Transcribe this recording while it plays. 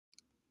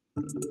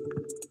We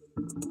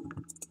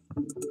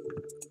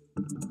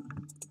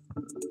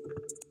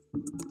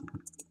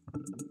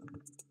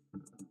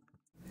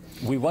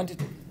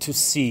wanted to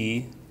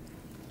see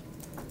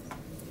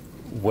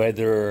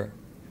whether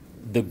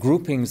the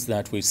groupings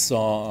that we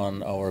saw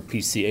on our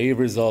PCA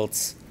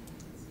results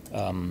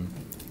can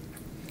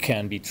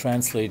be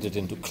translated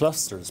into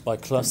clusters by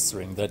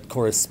clustering that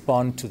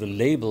correspond to the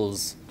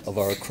labels of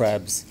our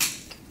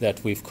crabs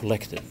that we've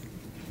collected.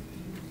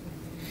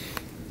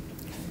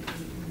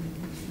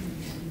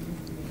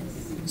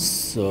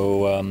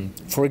 So,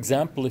 for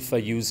example, if I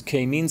use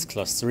k-means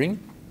clustering,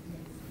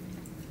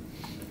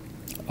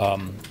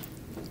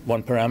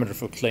 one parameter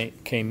for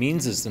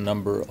k-means is the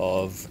number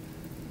of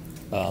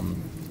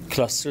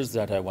clusters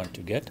that I want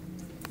to get.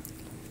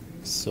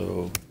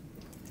 So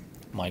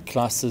my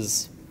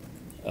classes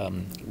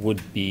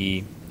would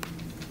be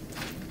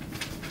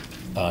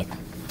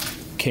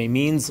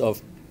k-means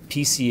of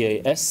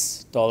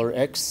PCAS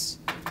 $x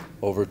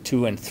over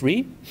 2 and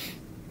 3.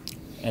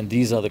 And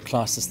these are the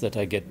classes that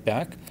I get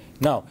back.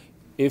 Now,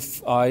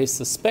 if I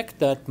suspect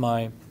that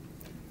my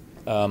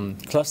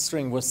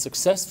clustering was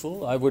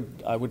successful, I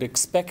would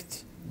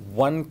expect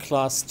one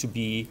class to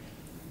be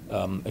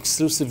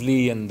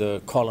exclusively in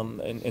the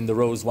column in the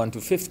rows 1 to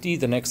 50,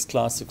 the next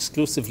class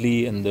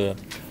exclusively in the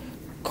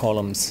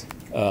columns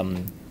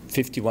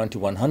 51 to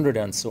 100,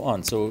 and so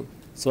on. So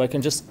I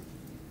can just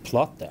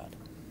plot that.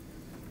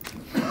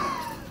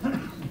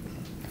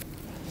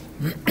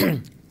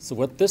 So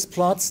what this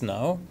plots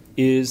now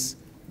is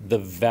the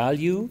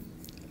value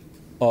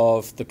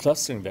of the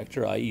clustering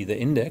vector, i.e. the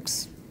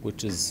index,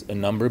 which is a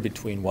number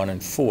between 1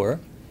 and 4,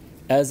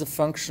 as a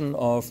function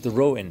of the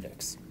row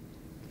index.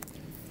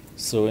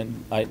 So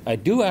I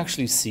do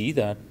actually see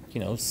that,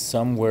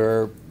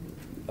 somewhere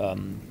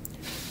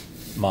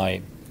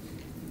my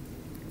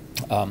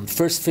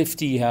first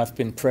 50 have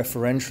been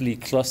preferentially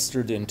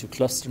clustered into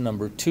cluster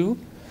number 2.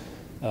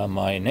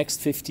 My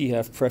next 50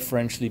 have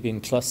preferentially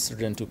been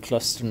clustered into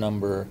cluster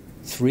number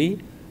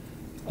 3.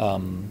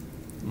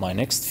 My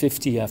next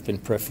 50 have been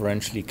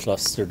preferentially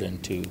clustered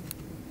into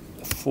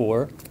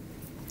 4.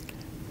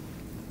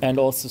 And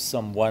also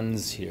some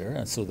 1s here.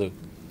 And so the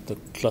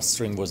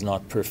clustering was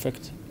not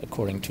perfect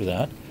according to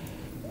that.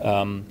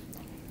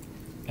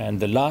 And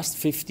the last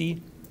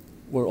 50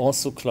 were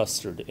also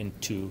clustered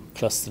into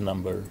cluster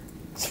number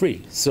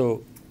 3.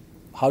 So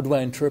how do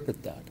I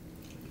interpret that?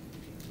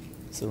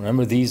 So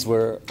remember, these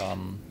were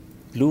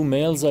blue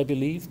males, I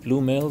believe, blue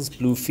males,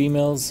 blue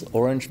females,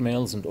 orange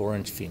males, and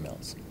orange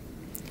females.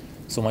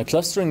 So my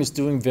clustering is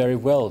doing very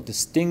well,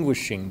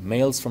 distinguishing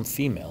males from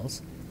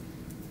females,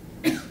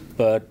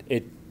 but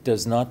it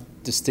does not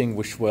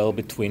distinguish well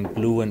between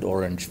blue and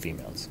orange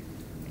females.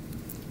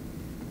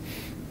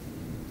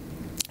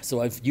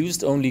 So I've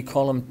used only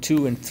column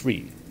 2 and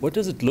 3. What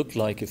does it look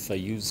like if I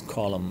use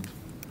column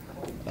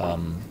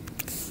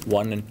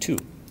 1 and 2?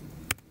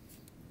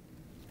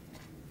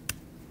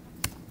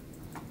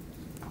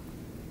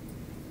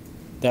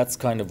 That's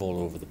kind of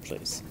all over the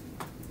place.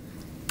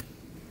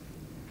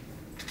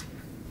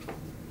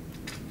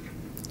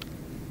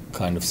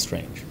 Kind of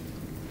strange.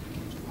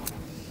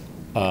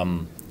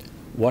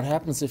 What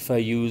happens if I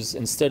use,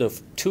 instead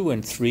of 2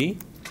 and 3,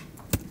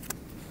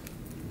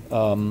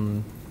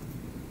 2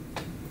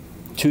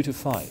 to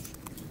 5?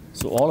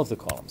 So all of the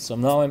columns. So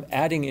now I'm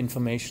adding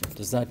information.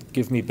 Does that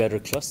give me better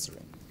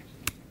clustering?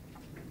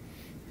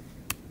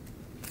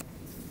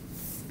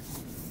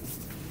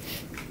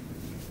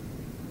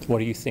 What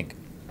do you think?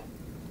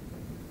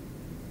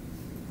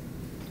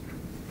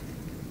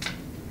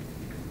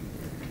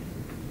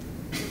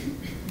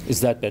 Is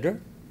that better?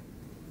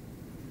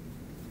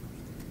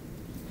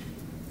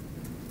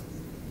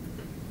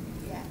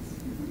 Yes.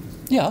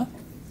 Yeah,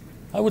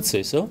 I would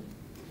say so.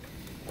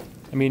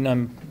 I mean,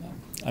 I'm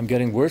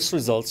getting worse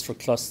results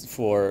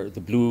for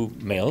the blue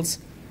males,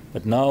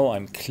 but now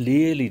I'm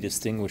clearly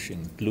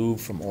distinguishing blue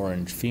from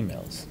orange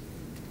females.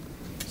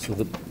 So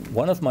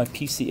one of my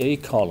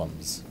PCA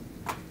columns,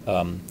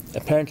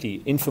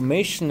 apparently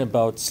information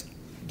about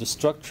the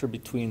structure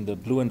between the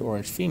blue and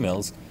orange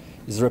females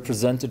is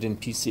represented in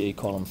PCA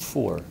column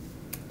 4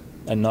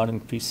 and not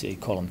in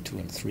PCA column 2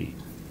 and 3.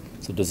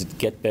 So does it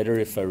get better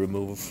if I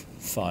remove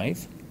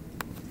 5?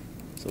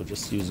 So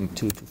just using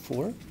 2 to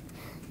 4.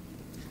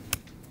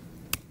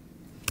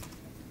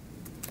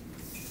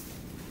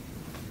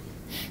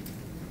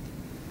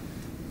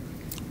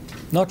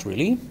 Not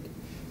really.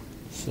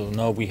 So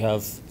now we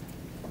have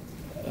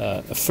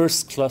a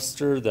first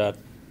cluster that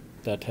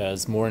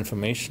has more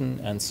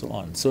information and so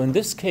on. So in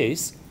this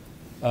case,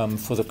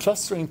 for the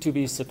clustering to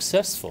be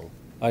successful,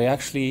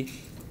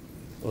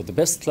 the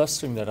best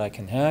clustering that I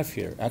can have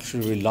here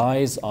actually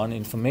relies on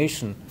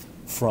information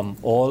from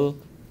all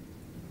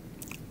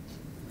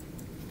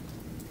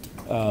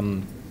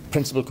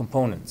principal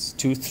components,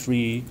 2,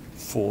 3,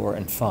 4,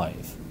 and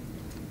 5.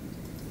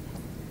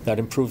 That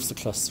improves the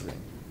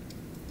clustering.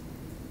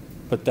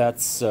 But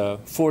that's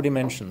 4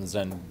 dimensions,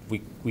 and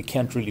we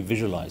can't really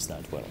visualize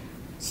that well.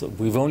 So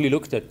we've only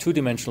looked at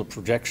 2-dimensional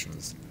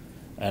projections.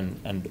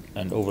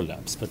 and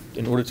overlaps. But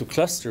in order to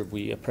cluster,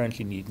 we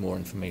apparently need more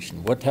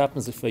information. What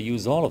happens if I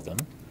use all of them?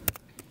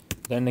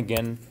 Then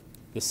again,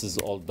 this is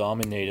all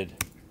dominated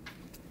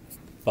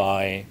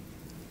by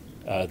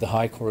the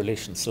high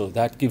correlation. So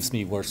that gives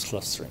me worse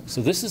clustering.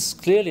 So this is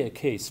clearly a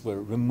case where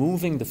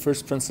removing the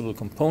first principal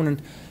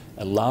component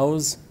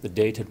allows the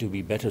data to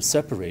be better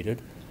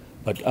separated.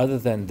 But other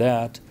than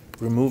that,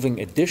 removing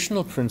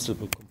additional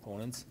principal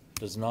components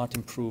does not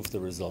improve the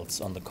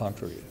results. On the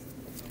contrary,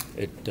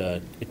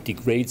 it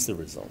degrades the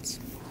results.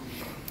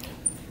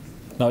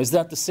 Now, is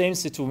that the same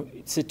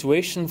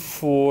situation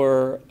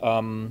for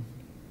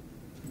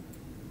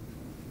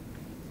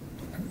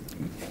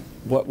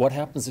what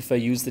happens if I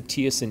use the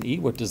TS&E?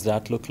 What does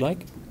that look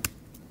like?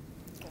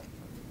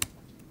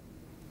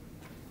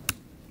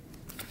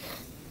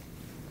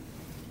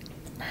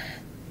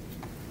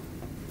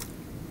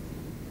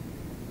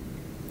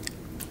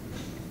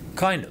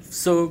 Kind of.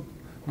 So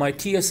my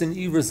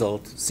TS&E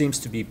result seems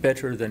to be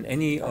better than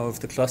any of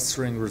the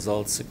clustering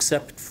results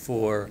except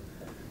for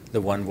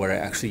the one where I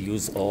actually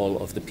use all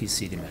of the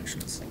PC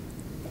dimensions.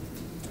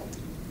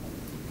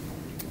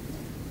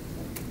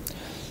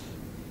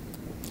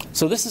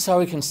 So this is how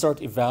we can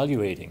start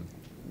evaluating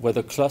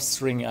whether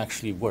clustering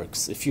actually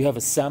works. If you have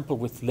a sample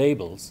with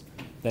labels,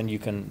 then you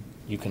can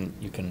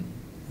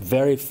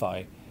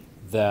verify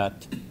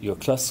that your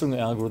clustering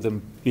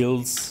algorithm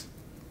builds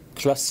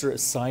cluster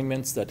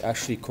assignments that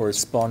actually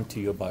correspond to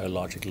your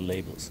biological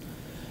labels.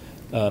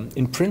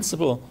 In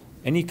principle,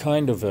 any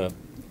kind of a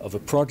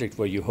project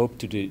where you hope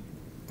to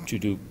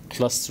do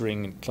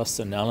clustering and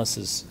cluster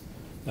analysis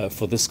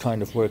for this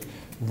kind of work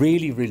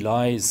really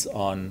relies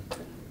on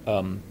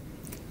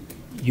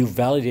you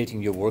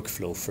validating your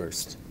workflow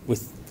first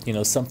with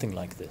something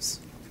like this.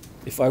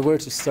 If I were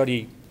to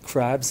study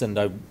crabs and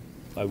I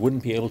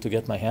wouldn't be able to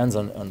get my hands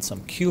on some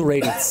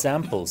curated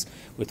samples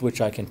with which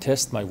I can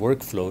test my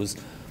workflows,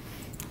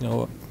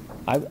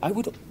 I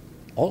would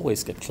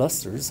always get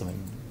clusters. I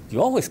mean,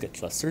 you always get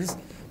clusters,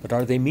 but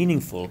are they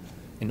meaningful?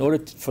 In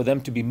order for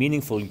them to be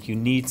meaningful, you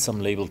need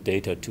some labeled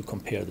data to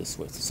compare this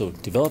with. So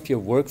develop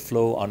your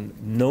workflow on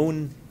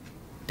known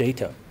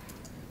data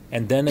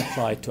and then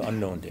apply it to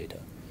unknown data.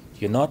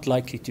 You're not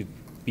likely to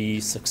be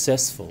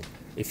successful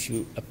if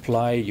you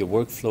apply your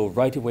workflow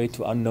right away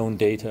to unknown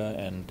data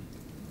and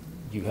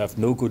you have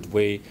no good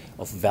way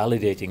of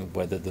validating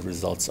whether the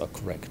results are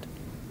correct.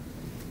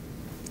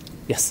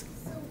 Yes?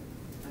 So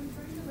I'm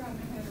trying to wrap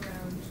my head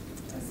around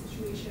a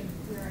situation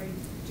where I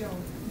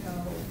don't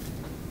know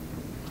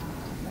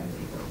my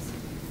labels.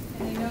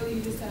 And I know that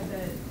you just said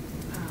that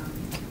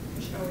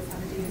you should always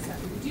have a data set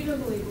where you do know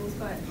the labels,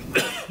 but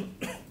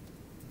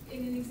in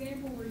an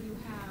example where you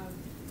have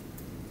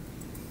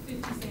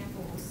 50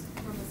 samples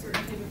from a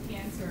certain type of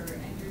cancer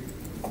and you're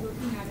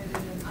looking at it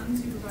in an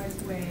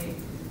unsupervised way,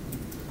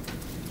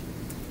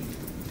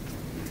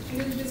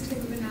 either this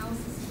type of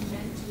analysis is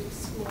meant to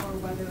explore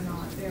whether or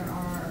not there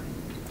are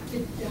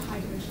the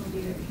high-dimensional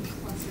data can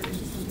cluster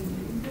into something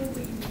meaningful,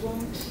 but you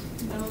won't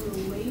know the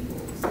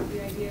labels. So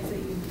the idea is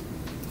that you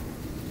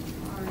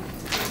are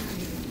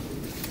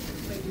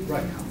by doing the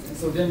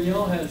analysis. So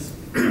Danielle has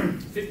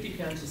 50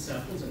 cancer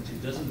samples, and she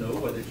doesn't know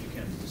whether she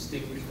can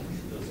distinguish them.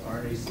 She does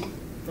RNA-seq,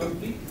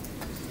 probably.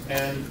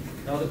 And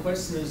now the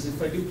question is,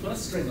 if I do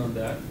clustering on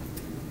that,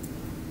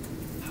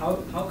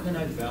 how can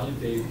I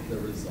validate the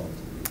result?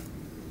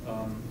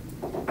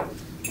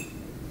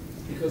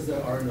 Because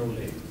there are no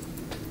labels.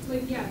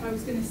 Like, yeah, if I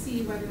was going to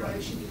see whether or not I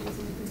should be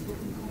using the principal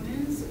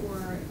components or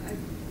a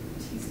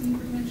TC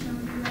for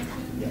dimensionality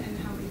direction, and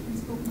how many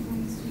principal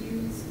components to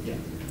use. Yeah.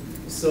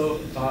 So,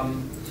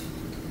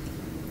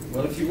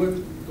 well, if you were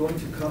going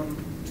to come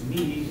to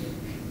me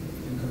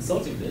in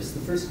consulting this, the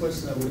first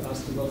question I would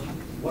ask you, well,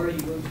 what are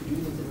you going to do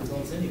with the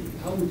results anyway?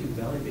 How would you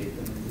validate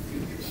them in the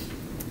future?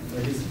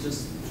 Right? Is it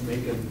just to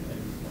make an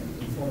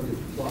informative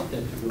plot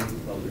that you're going to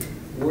publish?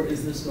 Or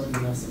is this going to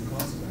have some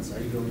consequence?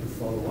 Are you going to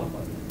follow up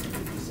on it?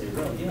 If you say,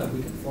 well, yeah,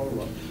 we can follow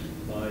up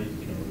by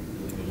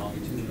doing a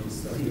longitudinal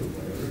study or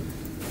whatever.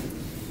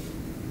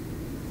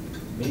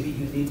 Maybe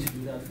you need to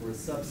do that for a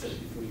subset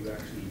before you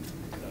actually,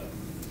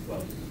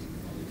 well,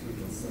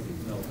 longitudinal study.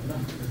 No, I'm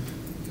not.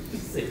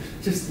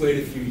 Just wait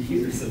a few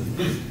years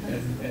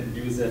and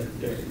use that.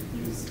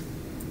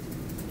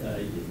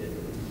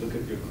 Look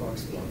at your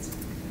Cox plots.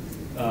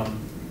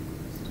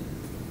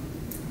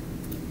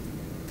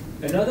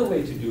 Another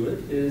way to do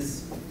it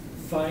is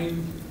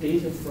find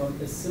data from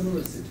a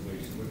similar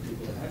situation where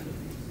people had it.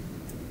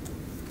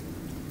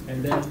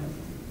 And then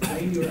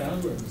train your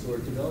algorithms or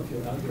develop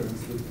your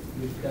algorithms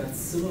with that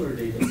similar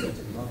data set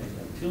in mind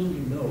until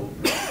you know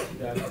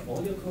that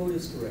all your code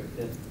is correct,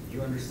 that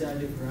you understand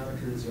your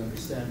parameters, you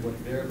understand what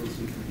variables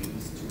you can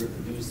use to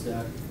reproduce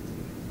that,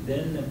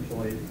 then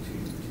employ it to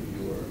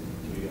your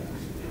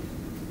actual data.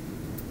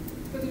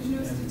 But there's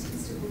no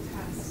statistical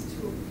test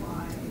to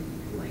apply,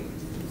 like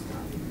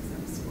bootstrapping of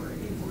some sort,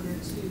 in order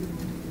to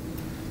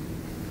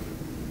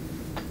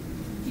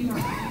in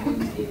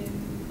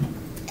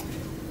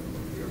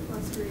your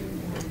clustering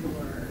or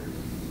your.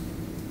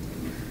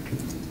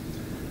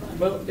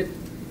 Well,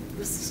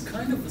 this is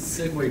kind of a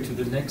segue to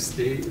the next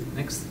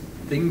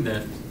thing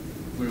that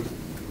we're,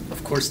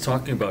 of course,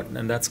 talking about,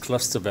 and that's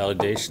cluster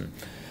validation.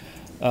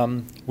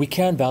 We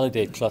can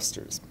validate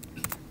clusters.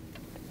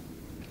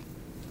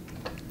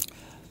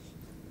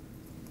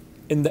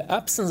 In the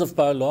absence of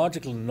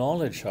biological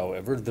knowledge,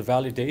 however, the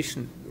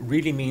validation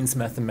really means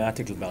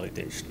mathematical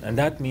validation. And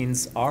that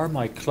means, are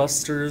my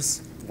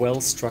clusters well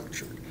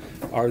structured?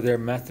 Are there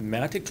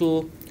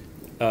mathematical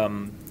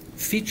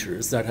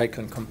features that I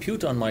can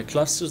compute on my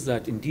clusters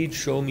that indeed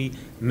show me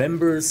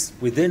members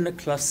within a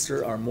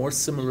cluster are more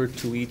similar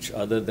to each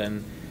other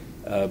than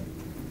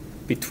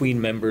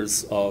between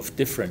members of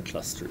different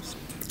clusters?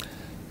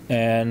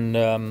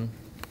 And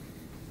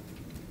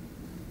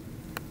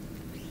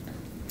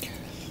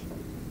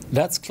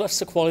that's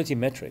cluster quality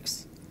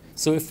metrics.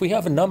 So if we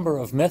have a number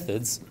of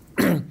methods,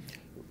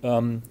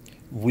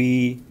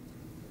 we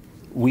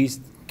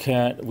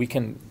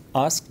can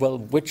ask, well,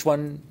 which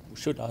one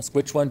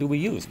do we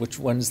use? Which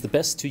one is the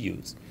best to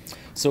use?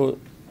 So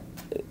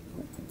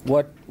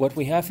what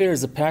we have here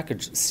is a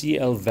package,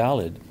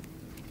 CL-valid,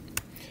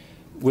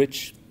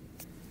 which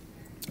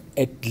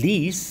at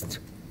least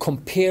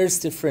compares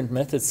different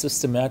methods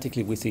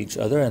systematically with each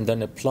other and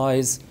then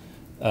applies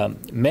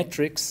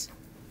metrics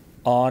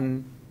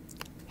on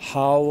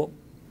how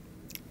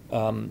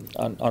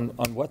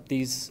on what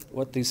these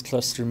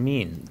clusters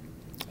mean.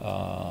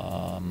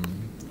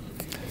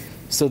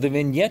 So the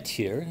vignette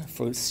here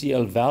for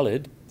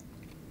CL-valid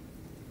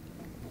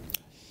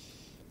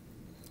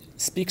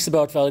speaks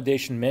about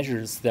validation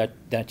measures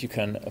that you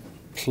can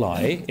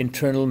apply,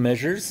 internal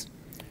measures,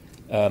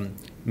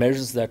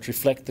 measures that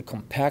reflect the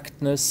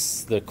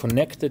compactness, the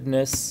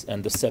connectedness,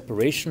 and the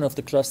separation of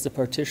the cluster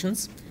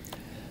partitions,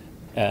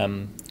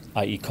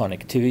 i.e.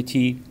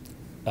 connectivity.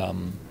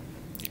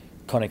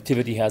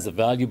 Connectivity has a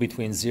value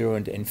between 0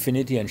 and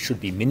infinity and should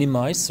be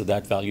minimized, so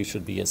that value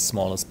should be as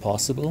small as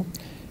possible.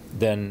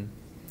 Then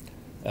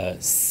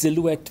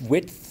silhouette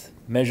width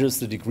measures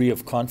the degree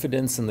of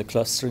confidence in the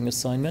clustering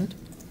assignment.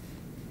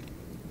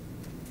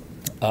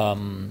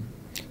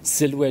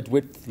 Silhouette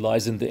width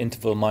lies in the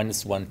interval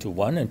 -1 to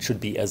 1 and should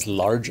be as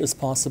large as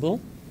possible.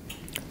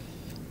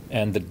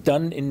 And the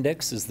Dunn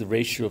index is the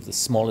ratio of the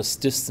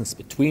smallest distance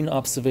between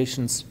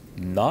observations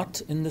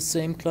not in the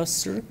same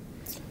cluster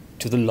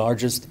to the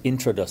largest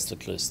intraduster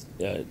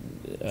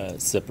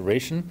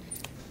separation.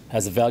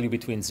 Has a value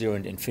between 0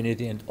 and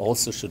infinity and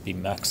also should be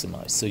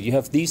maximized. So you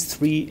have these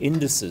three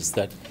indices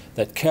that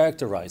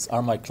characterize,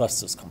 are my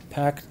clusters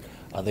compact,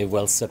 are they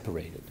well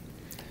separated?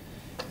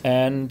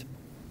 And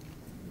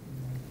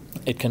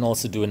it can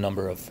also do a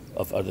number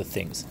of other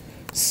things.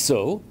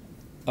 So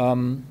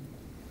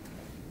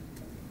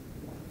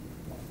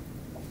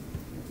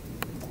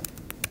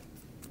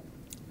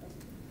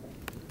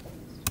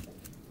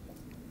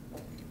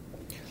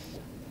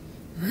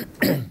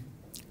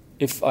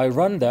if I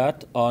run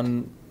that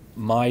on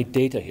my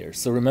data here,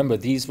 so remember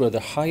these were the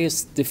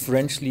highest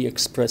differentially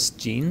expressed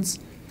genes,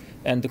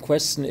 and the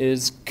question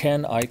is,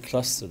 can I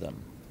cluster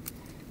them?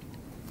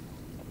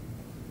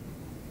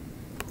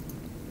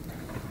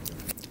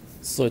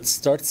 So it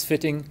starts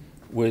fitting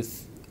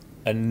with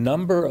a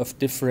number of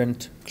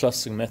different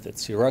clustering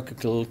methods,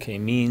 hierarchical,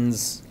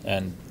 k-means,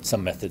 and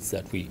some methods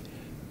that we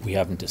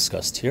haven't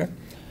discussed here.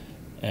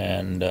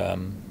 And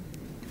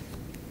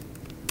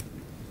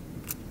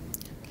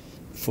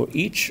for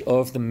each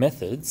of the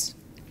methods,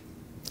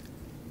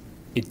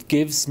 it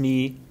gives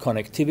me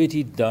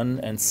connectivity, Dunn,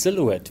 and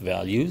silhouette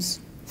values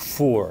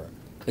for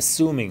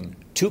assuming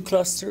 2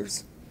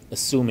 clusters,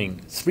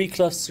 assuming 3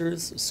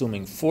 clusters,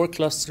 assuming 4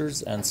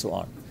 clusters, and so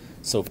on.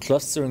 So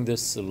clustering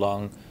this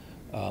along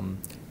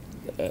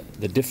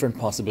the different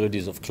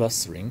possibilities of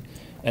clustering,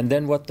 and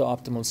then what the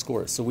optimal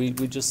score is. So we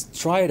just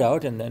try it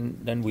out, and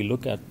then we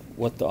look at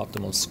what the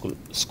optimal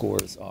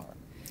scores are.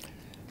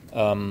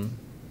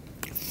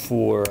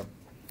 For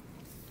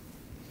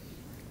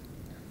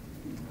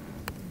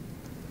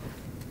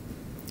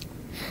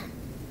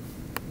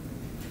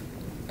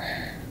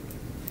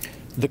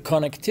the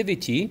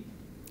connectivity,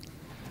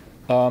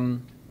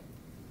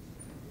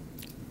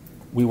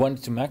 we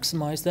wanted to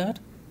maximize that,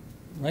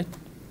 right?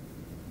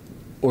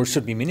 Or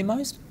should be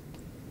minimized?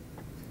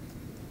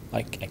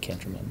 I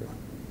can't remember.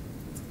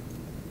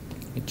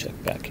 Let me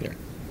check back here.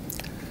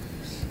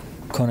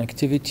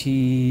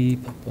 Connectivity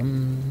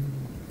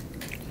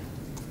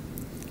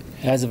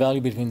has a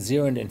value between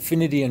 0 and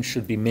infinity and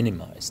should be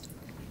minimized.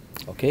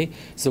 Okay,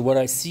 so what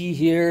I see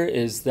here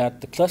is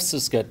that the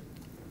clusters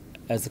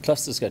as the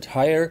clusters get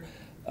higher,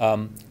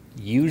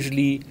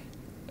 usually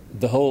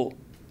the whole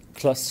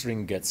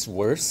clustering gets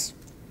worse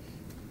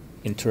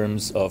in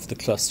terms of the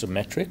cluster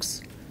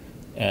metrics,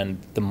 and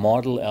the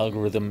model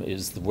algorithm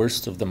is the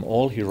worst of them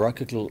all.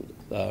 Hierarchical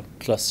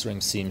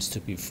clustering seems to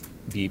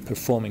be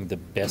performing the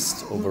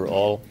best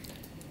overall,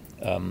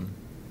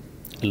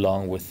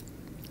 along with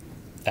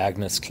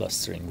Agnes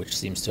clustering, which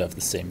seems to have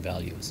the same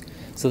values.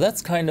 So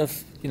that's kind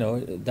of,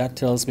 that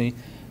tells me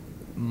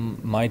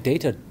my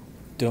data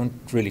don't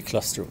really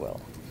cluster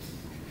well.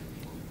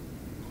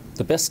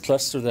 The best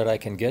cluster that I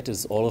can get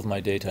is all of my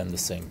data in the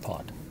same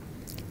pod.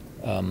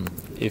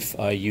 If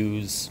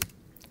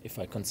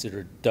I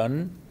consider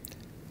done,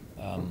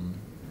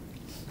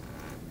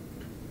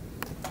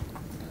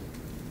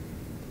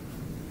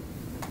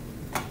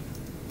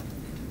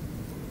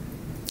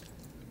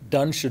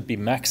 done should be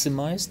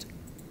maximized,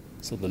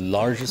 so the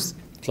largest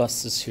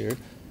clusters here.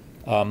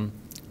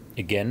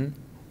 Again,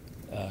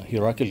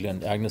 hierarchical,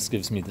 and Agnes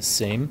gives me the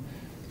same.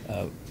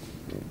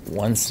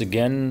 Once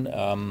again,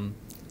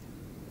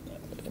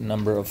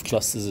 number of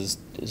clusters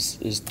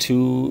is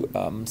 2,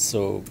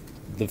 so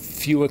the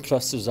fewer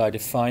clusters I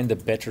define, the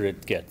better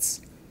it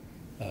gets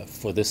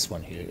for this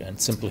one here. And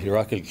simple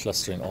hierarchical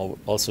clustering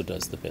also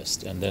does the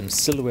best. And then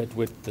silhouette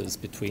width is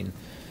between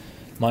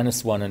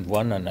 -1 and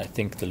 1, and I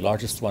think the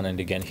largest one, and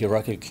again,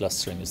 hierarchical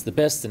clustering is the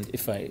best. And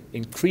if I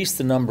increase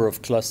the number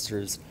of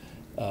clusters,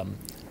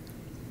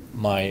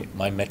 my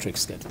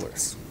metrics get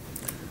worse.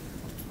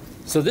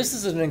 So this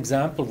is an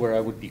example where I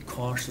would be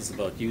cautious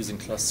about using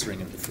clustering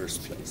in the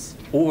first place.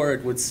 Or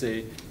it would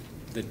say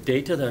the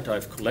data that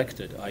I've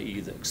collected,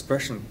 i.e. the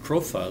expression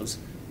profiles,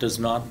 does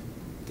not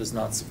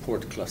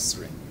support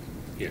clustering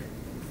here.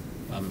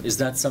 Is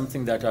that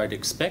something that I'd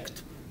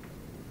expect?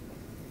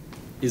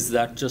 Is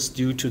that just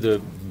due to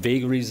the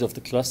vagaries of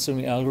the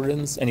clustering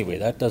algorithms? Anyway,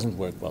 that doesn't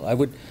work well.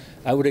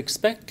 I would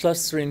expect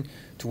clustering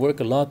to work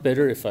a lot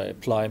better if I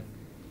apply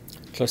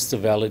cluster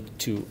valid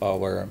to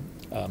our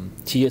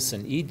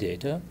TS&E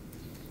data.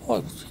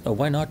 Oh,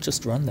 why not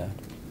just run that?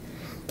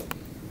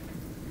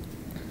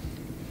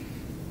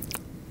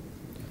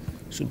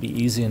 Should be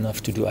easy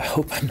enough to do. I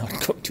hope I'm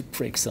not going to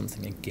break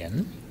something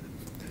again.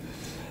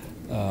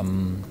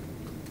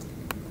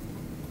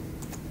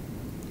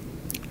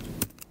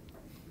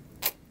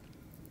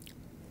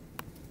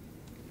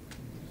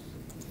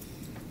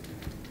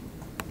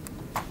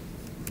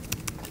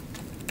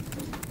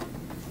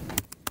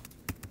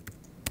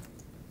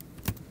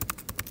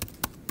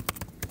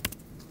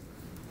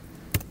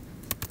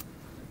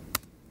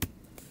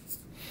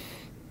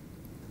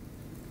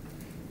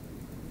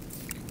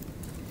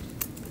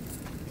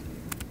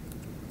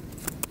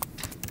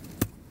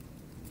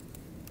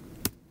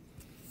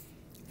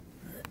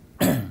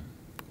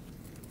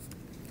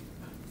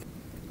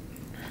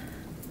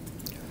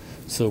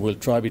 So we'll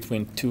try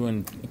between 2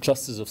 and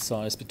clusters of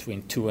size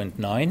between 2 and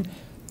 9.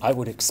 I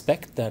would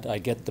expect that I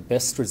get the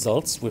best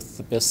results with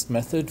the best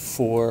method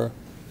for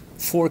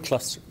 4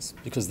 clusters,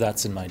 because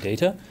that's in my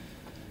data.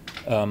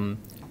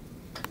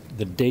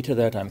 The data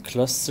that I'm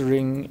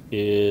clustering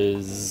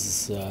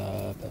is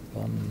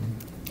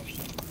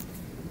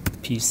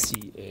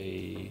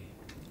PCA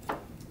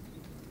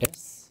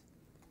S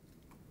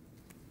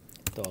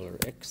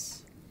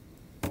 $X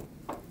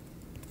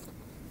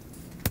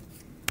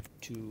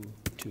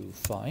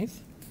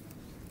 225,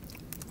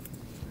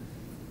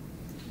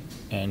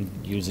 and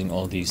using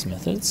all these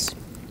methods.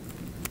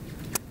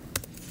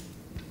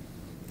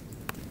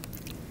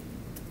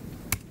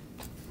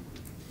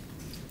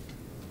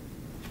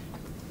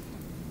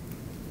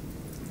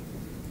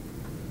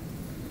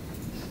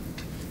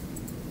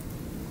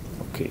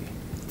 Okay,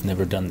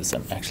 never done this.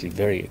 I'm actually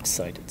very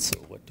excited. So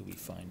what do we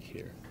find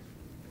here?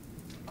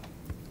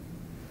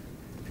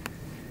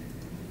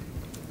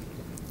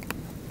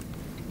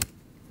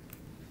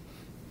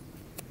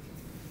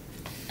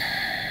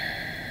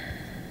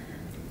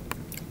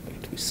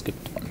 Wait, we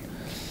skipped one.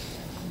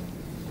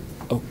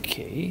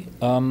 Okay.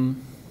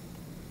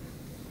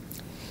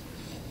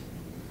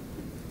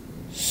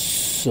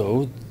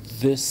 So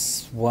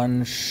this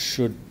one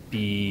should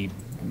be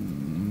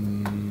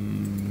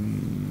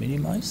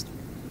minimized.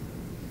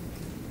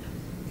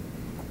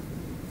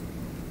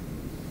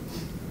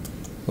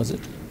 Was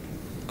it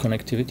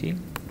connectivity?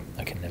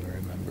 I can never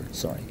remember,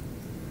 sorry.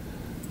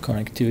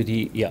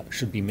 Connectivity, yeah,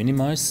 should be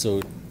minimized.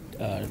 So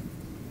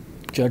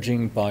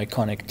judging by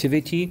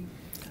connectivity,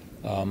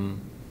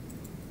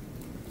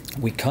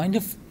 we kind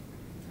of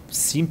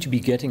seem to be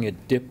getting a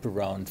dip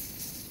around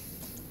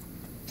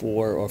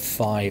 4 or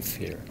 5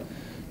 here.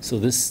 So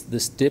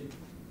this dip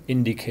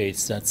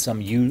indicates that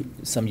some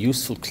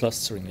useful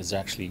clustering is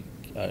actually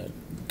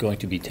going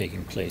to be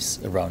taking place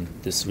around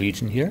this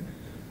region here.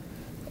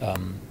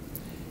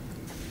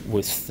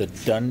 With the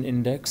done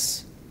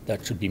index,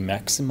 that should be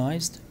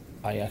maximized.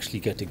 I actually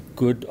get a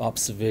good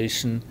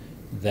observation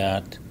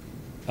that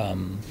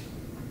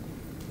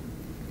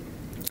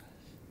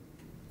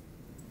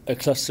a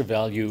cluster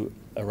value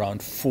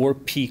around 4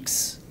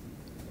 peaks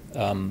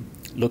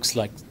looks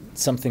like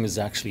something is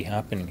actually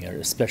happening here,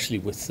 especially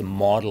with the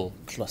model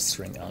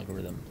clustering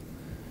algorithm.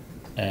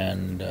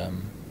 And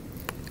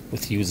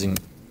with using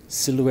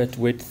silhouette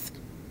width,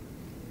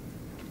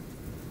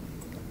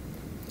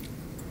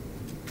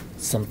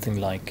 something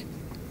like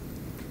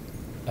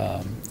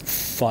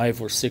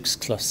 5 or 6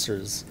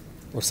 clusters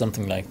or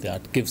something like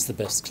that gives the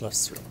best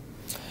clustering.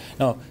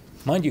 Now,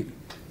 mind you,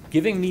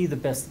 giving me the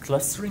best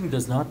clustering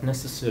does not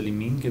necessarily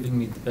mean giving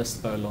me the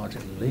best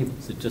biological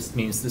labels. It just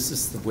means this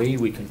is the way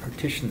we can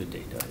partition the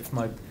data.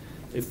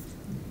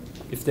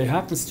 If there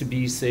happens to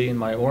be, say, in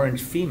my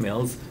orange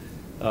females,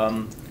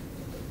 a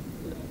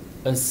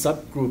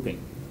subgrouping,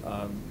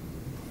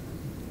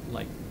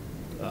 like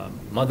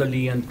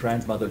motherly and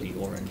grandmotherly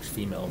orange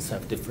females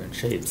have different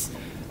shapes.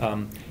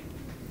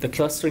 The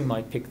clustering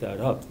might pick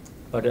that up,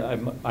 but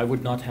I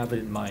would not have it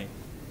in my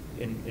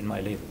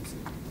labels,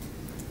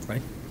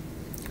 right?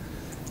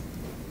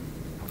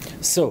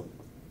 So,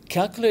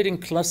 calculating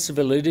cluster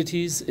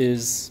validities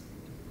is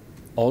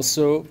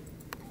also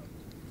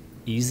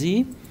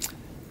easy.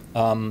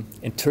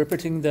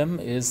 Interpreting them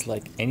is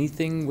like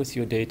anything with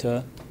your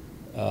data,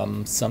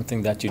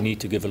 something that you need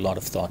to give a lot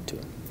of thought to.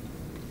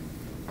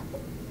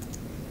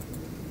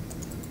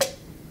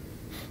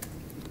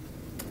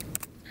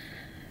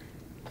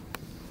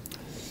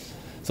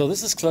 So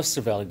this is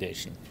cluster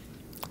validation.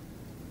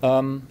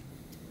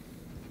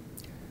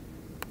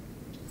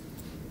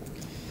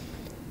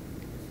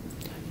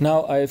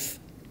 Now I've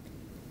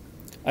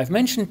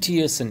mentioned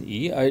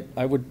TS&E.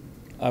 I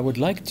would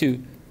like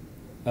to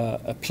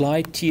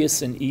apply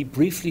TS&E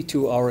briefly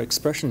to our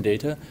expression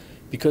data,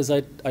 because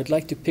I'd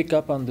like to pick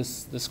up on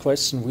this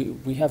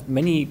question. We have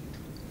many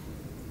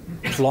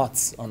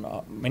plots on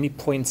many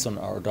points on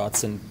our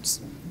dots, and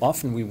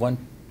often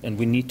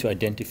we need to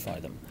identify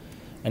them.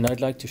 And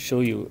I'd like to show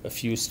you a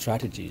few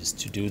strategies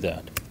to do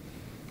that.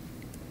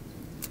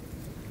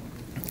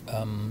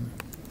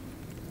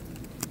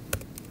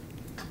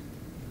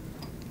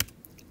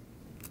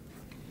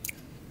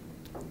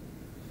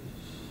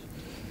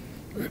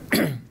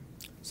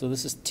 So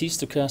this is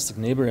T-stochastic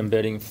neighbor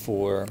embedding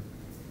for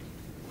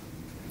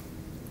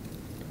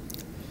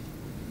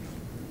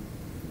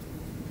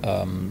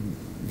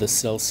the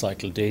cell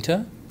cycle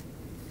data.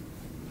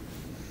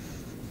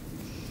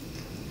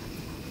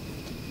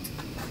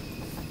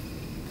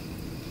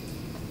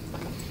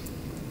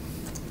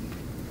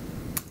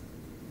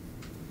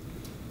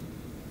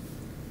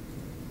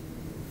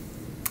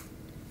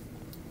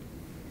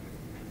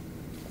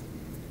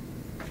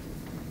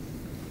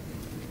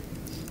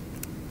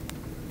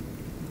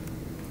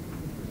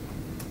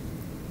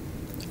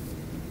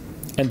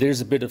 And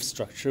there's a bit of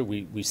structure.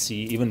 We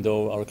see, even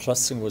though our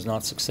clustering was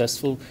not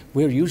successful,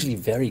 we're usually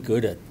very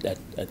good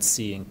at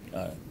seeing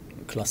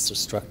cluster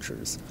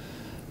structures.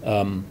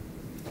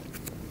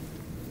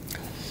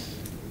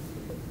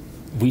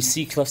 We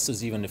see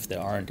clusters even if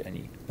there aren't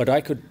any. But I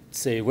could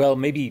say, well,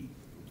 maybe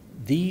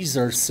these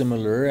are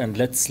similar, and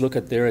let's look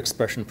at their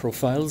expression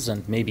profiles,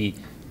 and maybe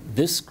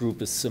this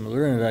group is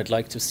similar, and I'd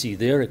like to see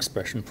their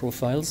expression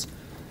profiles.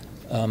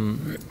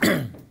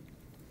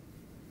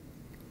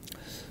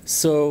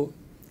 So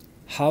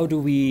how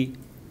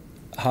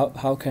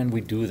can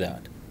we do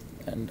that?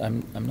 And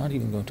I'm not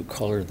even going to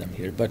color them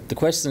here. But the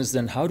question is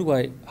then, how do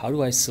I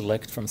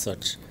select from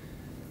such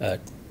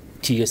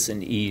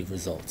TS&E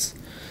results?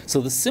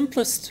 So the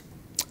simplest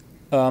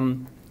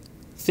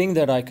thing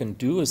that I can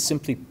do is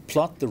simply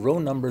plot the row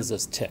numbers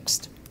as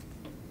text,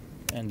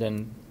 and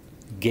then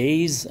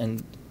gaze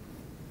and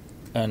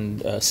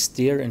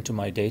stare into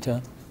my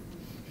data.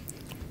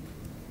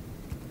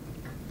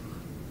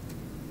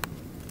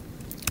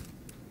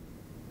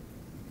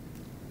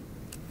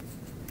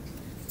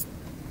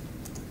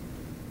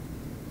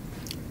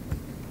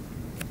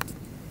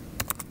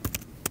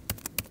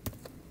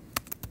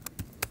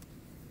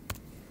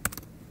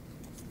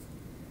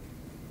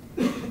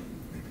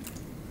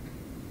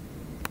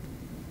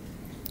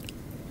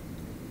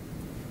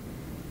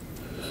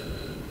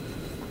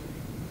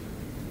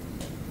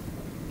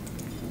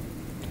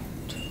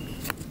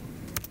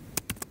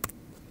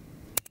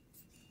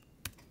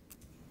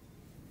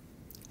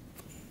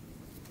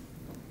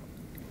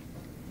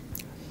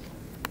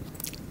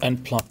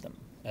 And plot them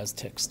as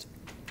text.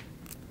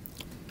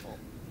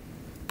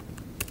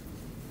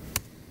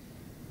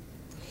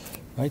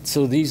 Right,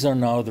 so these are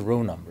now the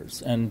row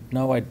numbers, and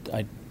now I'd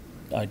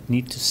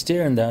need to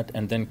stare in that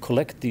and then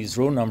collect these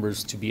row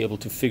numbers to be able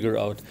to figure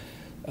out,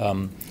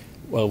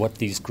 well, what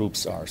these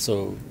groups are.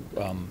 So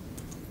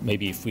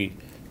maybe if we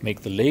make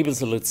the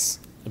labels a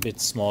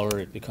bit smaller,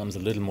 it becomes a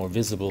little more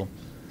visible.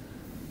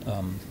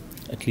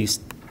 At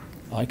least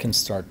I can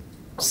start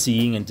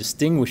seeing and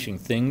distinguishing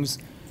things.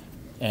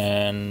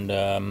 And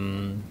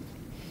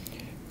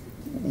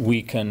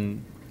we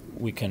can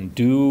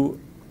do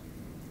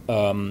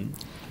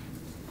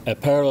a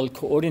parallel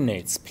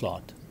coordinates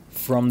plot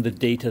from the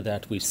data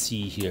that we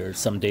see here,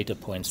 some data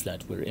points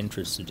that we're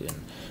interested in.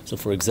 So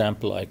for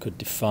example, I could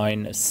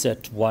define a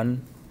set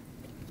 1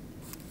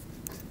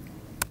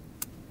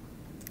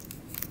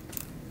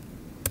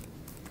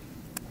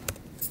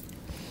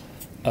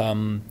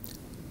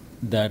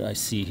 that I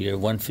see here,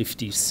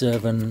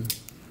 157.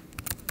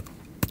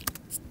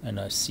 And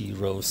I see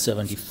row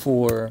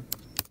 74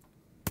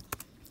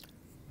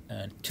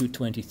 and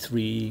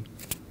 223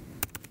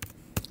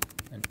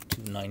 and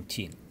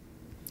 219.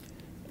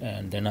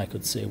 And then I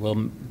could say,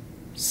 well,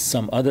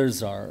 some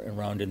others are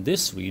around in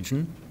this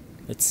region.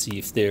 Let's see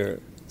if they're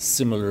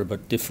similar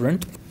but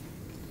different.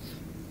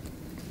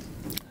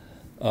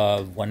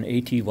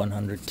 180,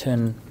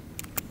 110.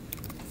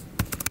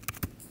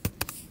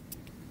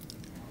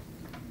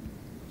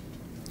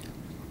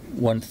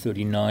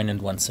 139 and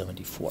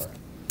 174.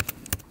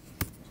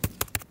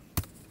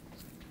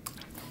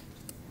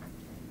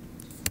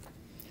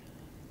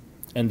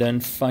 and then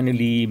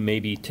finally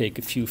maybe take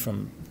a few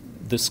from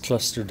this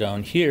cluster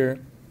down here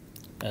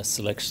as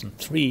selection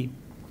 3,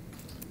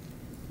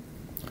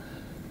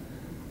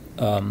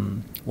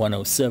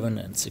 107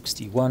 and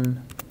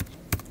 61,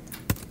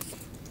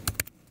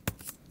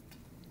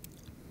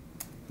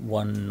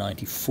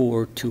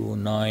 194,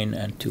 209,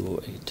 and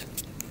 208.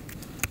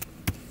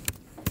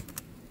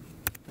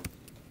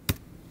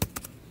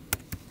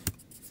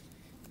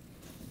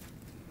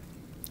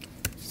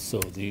 So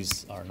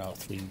these are now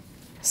 3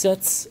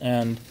 sets,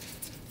 and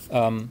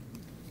oh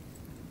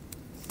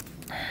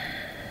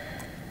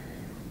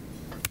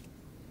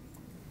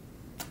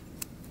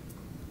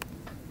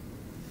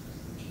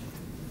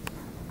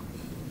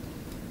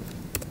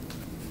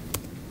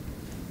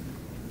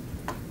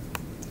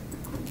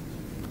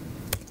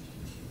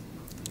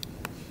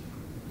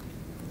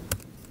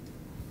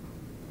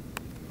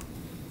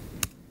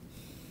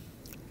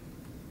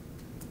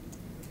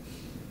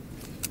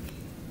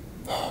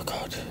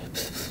God.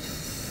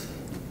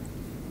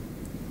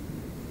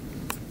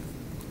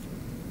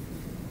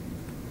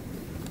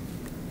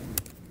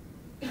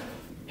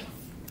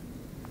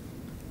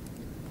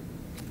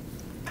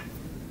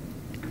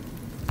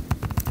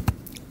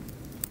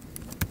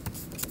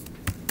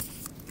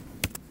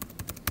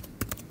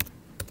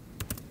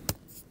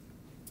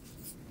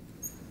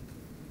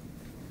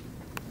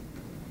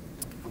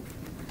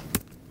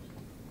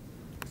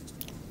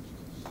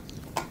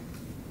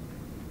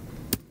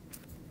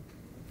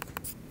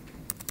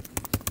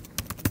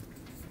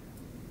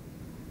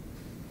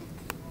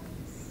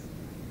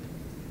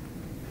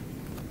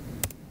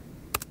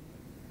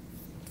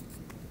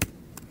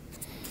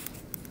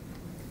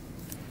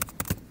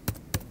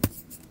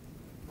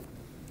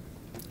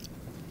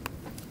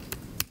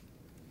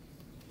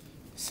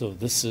 So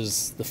this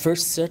is the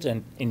first set,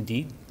 and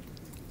indeed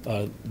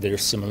they're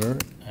similar.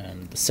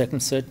 And the second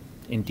set,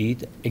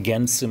 indeed,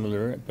 again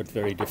similar but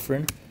very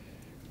different.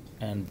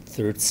 And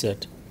third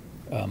set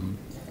on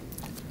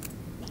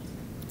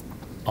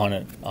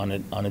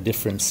a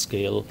different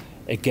scale.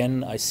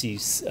 Again, I see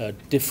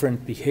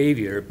different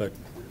behavior, but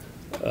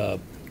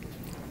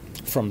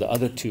from the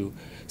other two.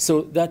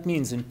 So that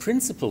means, in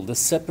principle, the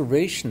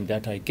separation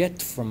that I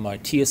get from my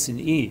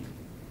TS&E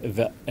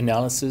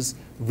analysis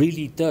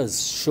really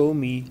does show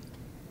me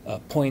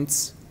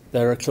points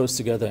that are close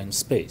together in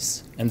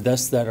space, and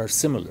thus that are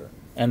similar,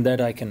 and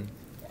that I can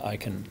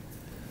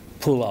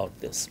pull out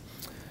this.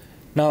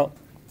 Now,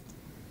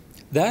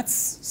 that's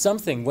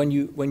something when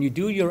you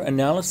do your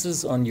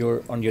analysis on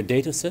your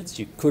data sets,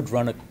 you could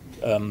run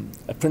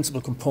a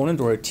principal component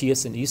or a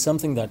TS&E,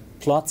 something that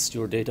plots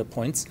your data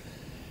points,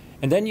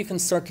 and then you can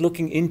start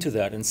looking into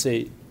that and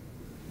say,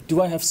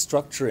 do I have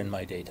structure in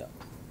my data?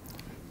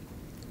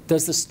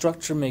 Does the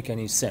structure make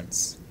any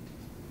sense?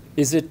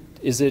 Is it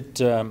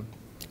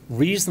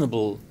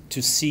reasonable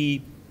to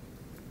see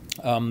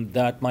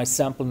that my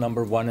sample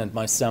number 1 and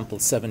my sample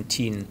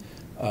 17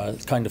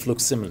 kind of look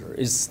similar?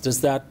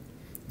 Does that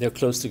they're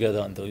close together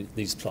on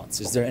these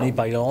plots? Is there any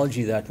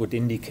biology that would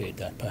indicate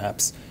that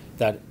perhaps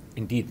that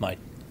indeed might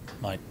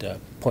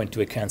point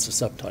to a cancer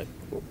subtype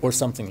or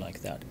something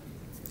like that?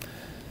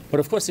 But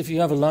of course, if you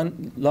have a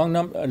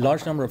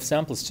large number of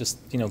samples, just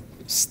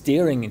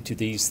staring into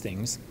these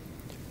things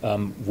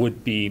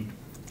would be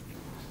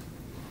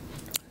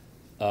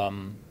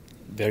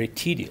very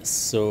tedious.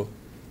 So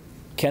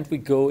can't we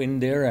go in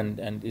there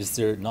and is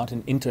there not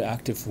an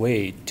interactive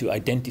way to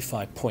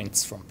identify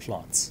points from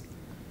plots?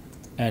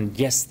 And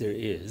yes, there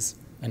is,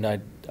 and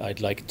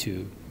I'd like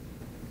to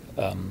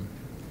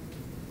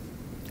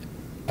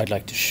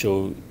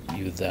show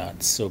you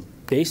that. So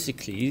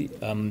basically,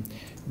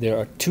 there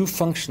are 2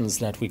 functions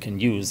that we can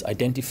use,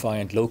 identify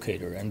and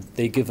locator, and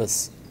they give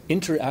us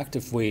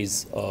interactive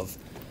ways of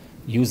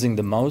using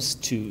the mouse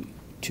to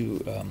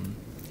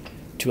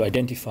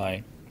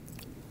identify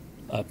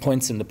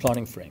points in the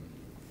plotting frame.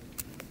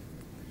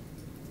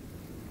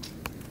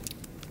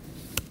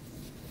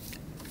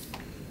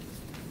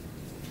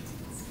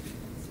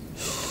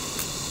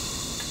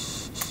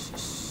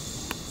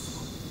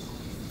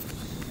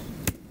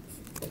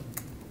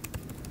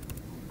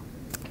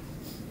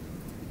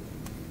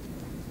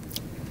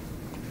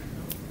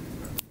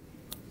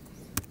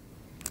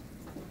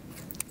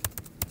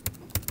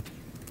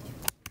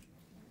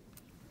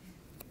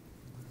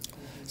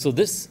 So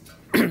these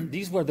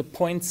were the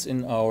points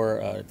in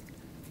our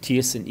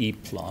TS&E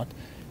plot,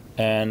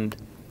 and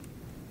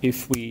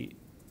if we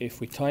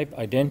type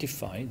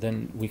identify,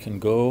 then we can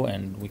go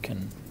and we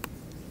can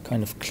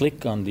kind of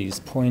click on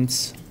these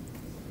points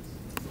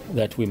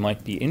that we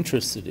might be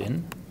interested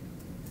in,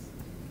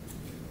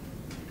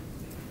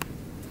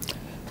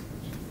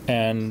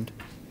 and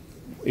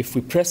if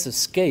we press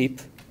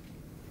escape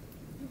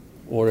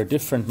or a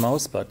different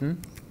mouse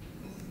button,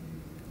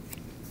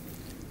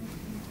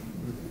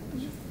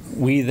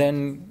 we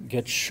then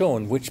get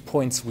shown which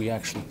points we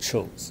actually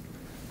chose.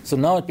 So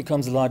now it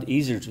becomes a lot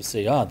easier to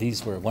say,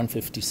 these were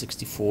 150,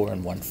 64,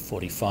 and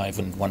 145,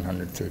 and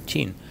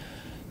 113.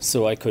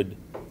 So I could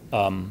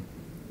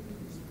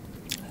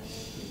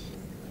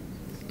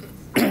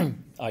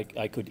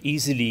I could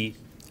easily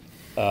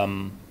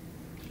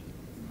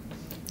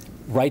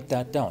write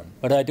that down.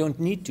 But I don't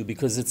need to,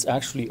 because it's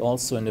actually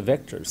also in a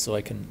vector, so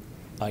I can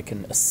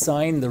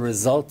assign the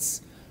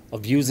results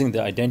of using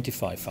the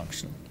identify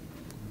function.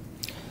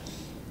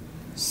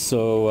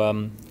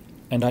 So,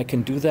 and I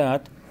can do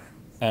that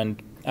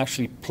and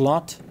actually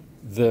plot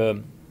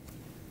the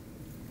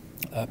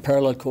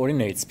parallel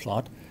coordinates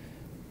plot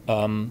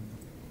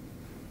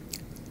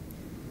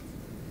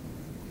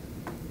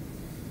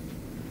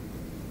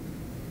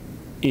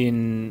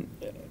in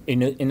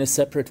a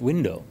separate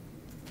window.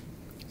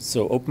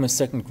 So open a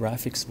second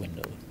graphics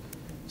window.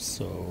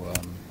 So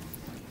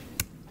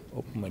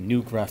open a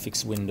new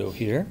graphics window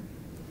here,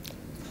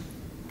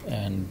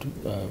 and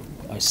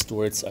I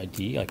store its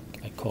ID. I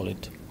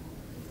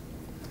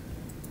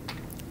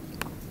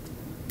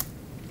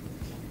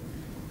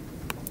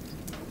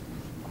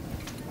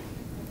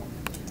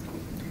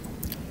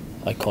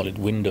call it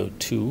window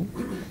 2.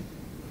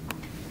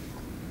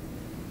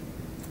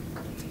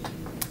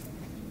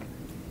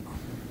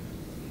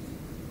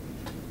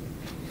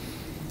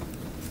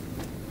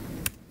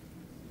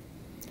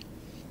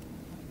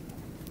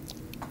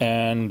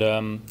 And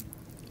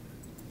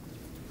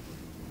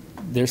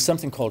there's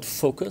something called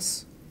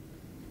focus.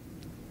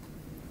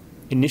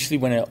 Initially,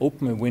 when I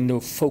open a window,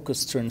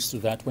 focus turns to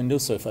that window.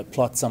 So if I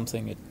plot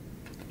something,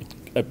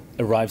 it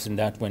arrives in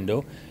that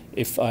window.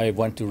 If I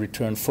want to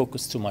return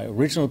focus to my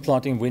original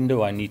plotting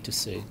window, I need to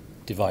say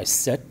device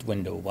set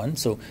window 1.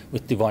 So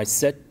with device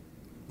set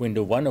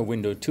window 1 or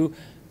window 2,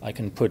 I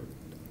can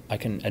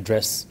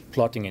address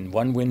plotting in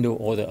one window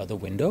or the other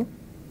window.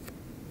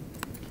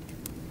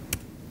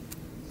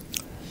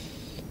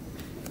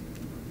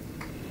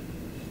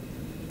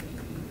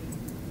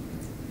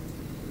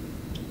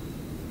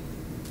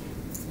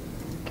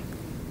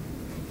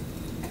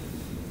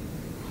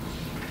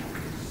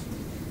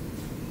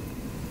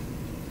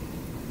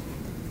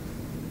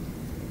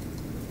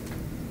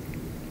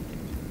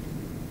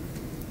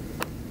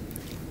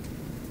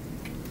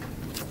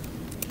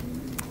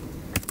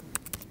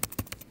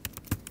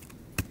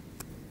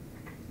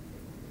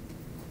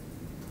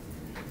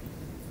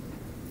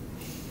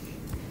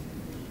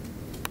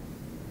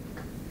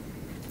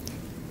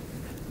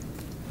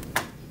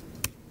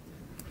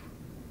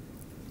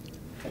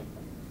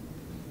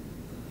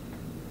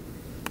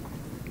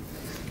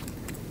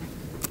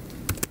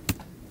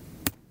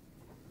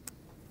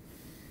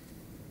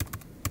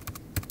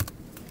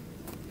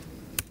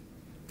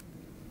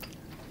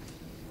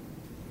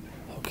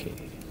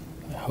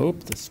 I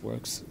hope this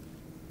works.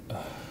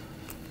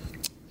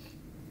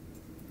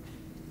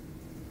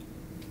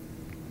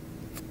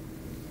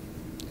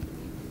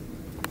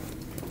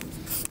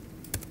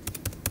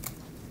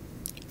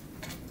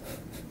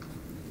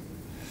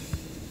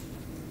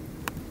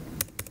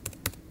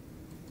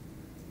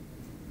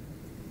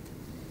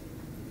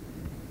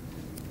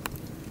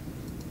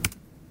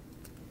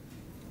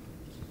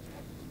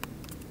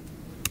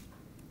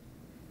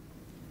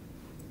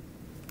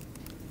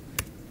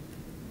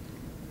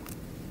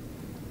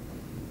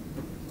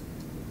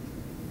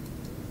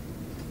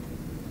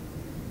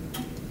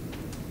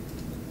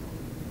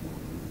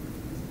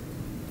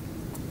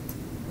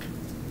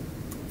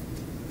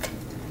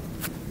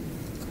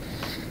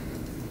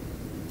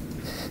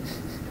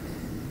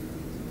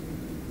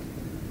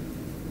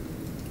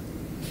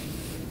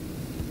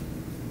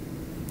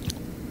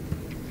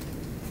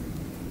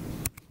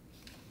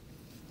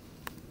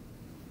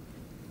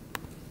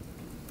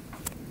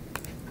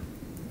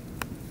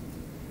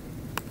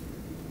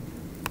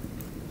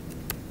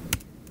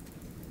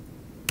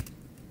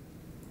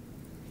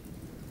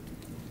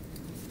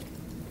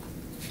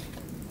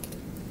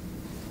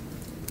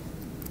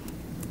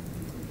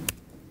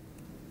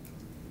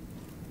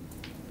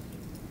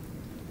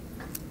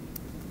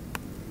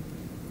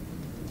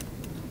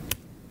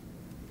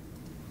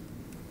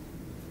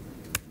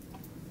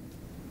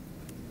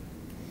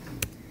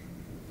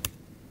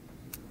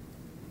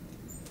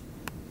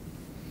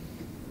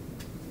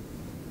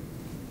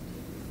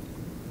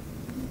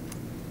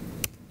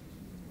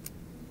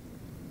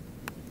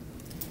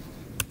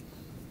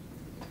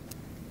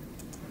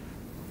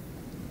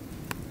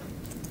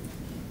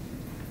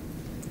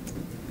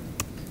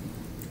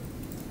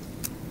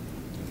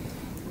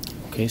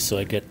 Okay, so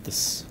I get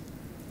this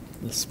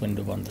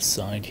window on the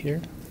side here.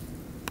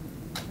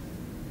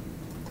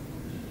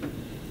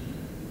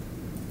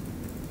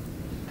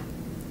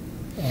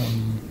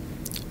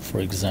 For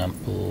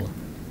example,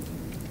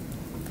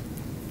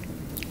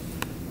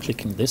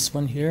 clicking this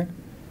one here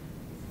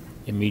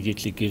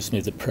immediately gives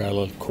me the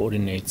parallel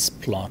coordinates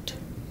plot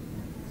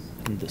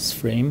in this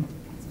frame.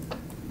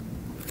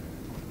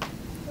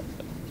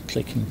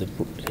 Clicking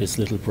his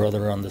little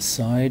brother on the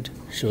side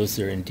shows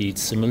they're indeed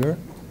similar.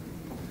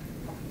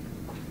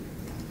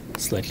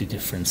 Slightly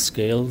different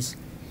scales,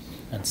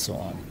 and so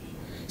on.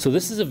 So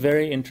this is a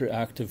very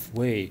interactive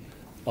way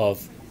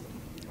of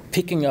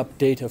picking up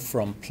data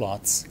from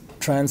plots,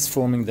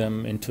 transforming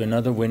them into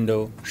another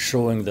window,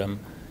 showing them,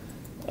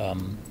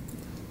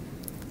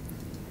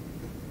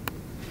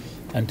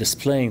 and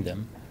displaying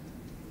them,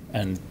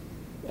 and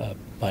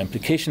by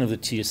implication of the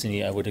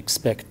TSNE, I would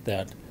expect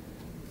that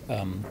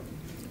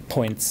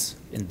points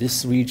in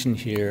this region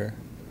here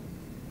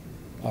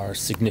are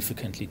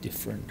significantly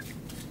different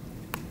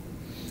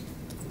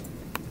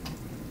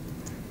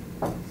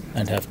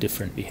and have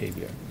different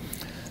behavior.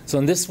 So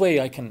in this way,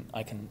 I can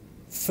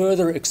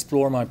further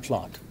explore my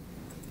plot.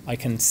 I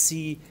can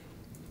see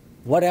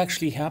what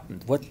actually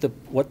happened, what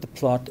the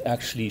plot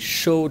actually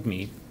showed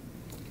me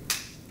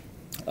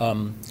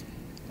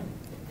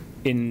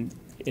in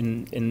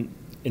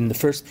the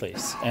first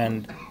place,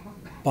 and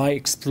by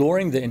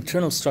exploring the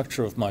internal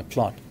structure of my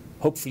plot,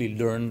 hopefully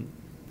learn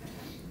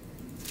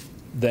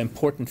the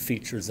important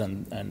features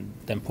and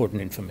the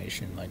important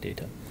information in my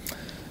data.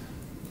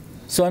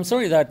 So I'm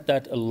sorry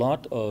that a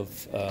lot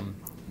of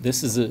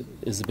this is a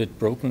bit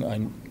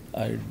broken.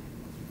 I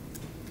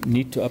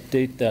need to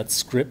update that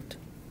script.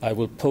 I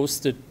will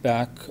post it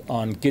back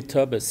on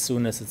GitHub as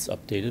soon as it's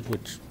updated,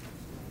 which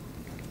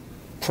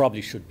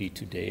probably should be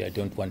today. I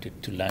don't want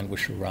it to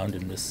languish around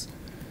in this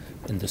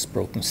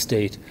broken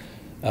state.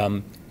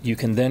 You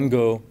can then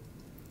go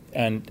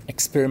and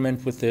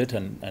experiment with it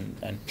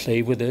and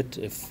play with it.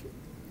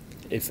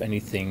 If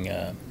anything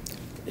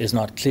is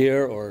not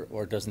clear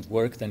or doesn't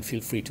work, then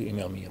feel free to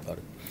email me about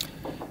it.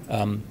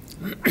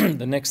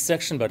 The next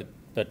section, but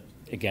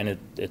again,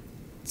 it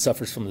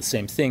suffers from the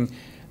same thing,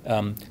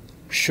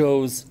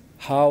 shows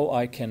how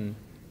I can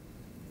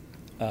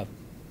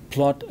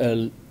plot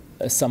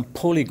some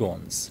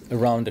polygons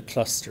around a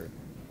cluster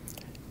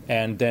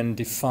and then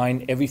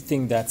define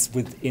everything that's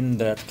within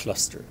that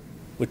cluster,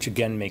 which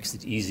again makes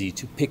it easy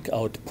to pick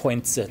out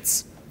point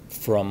sets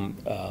from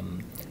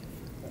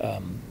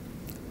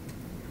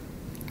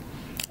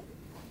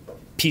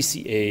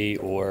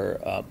PCA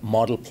or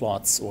model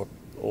plots or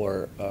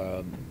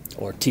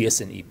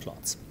TSNE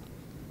plots.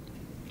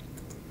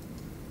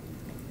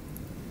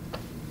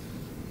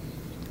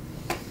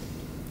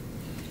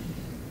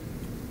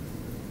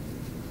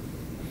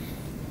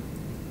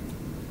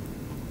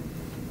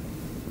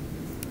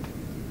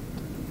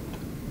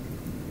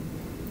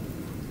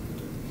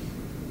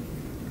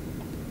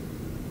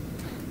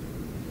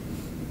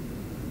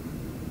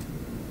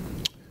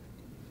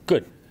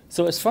 Good.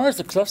 So as far as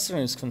the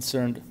clustering is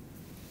concerned,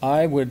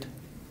 I would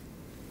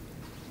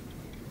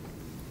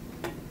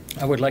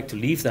like to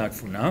leave that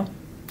for now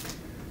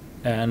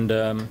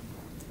and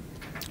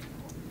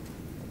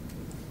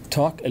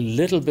talk a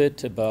little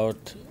bit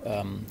about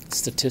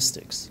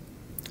statistics,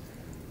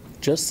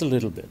 just a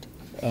little bit,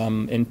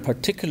 in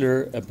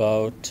particular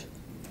about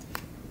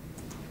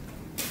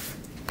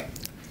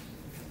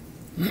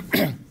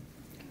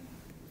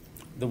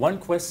the one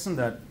question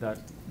that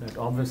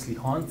obviously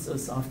haunts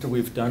us after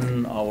we've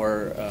done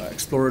our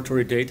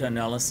exploratory data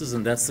analysis,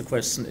 and that's the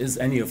question, is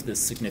any of this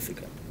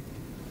significant?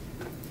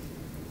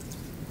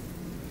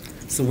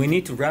 So we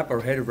need to wrap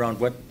our head around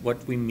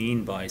what we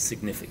mean by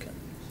significant.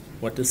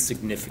 What does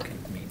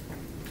significant mean?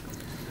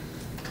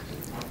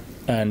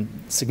 And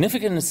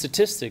significant in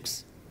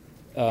statistics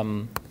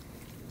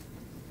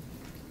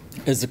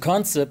is a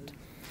concept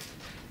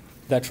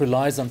that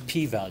relies on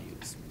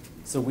p-values.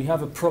 So we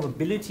have a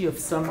probability of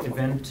some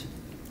event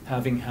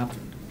having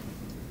happened.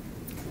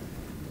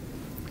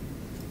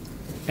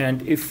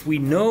 And if we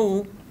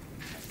know,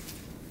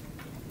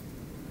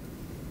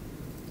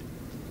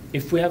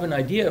 if we have an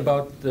idea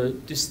about the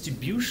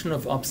distribution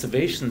of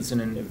observations in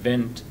an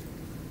event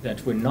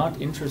that we're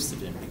not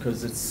interested in,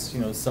 because it's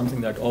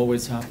something that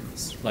always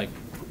happens, like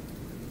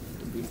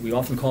we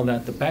often call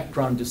that the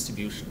background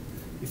distribution.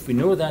 If we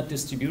know that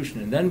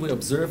distribution and then we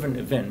observe an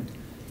event,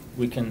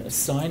 we can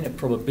assign a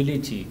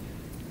probability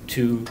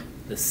to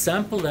the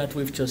sample that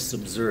we've just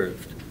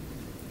observed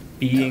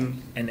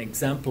being an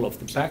example of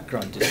the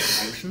background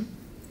distribution,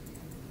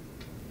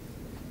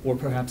 or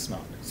perhaps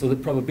not. So the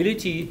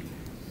probability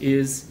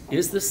is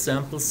the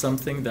sample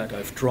something that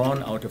I've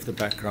drawn out of the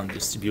background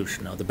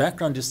distribution? Now, the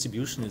background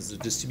distribution is a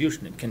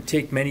distribution. It can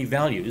take many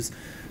values.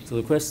 So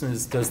the question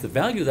is, does the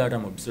value that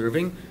I'm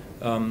observing,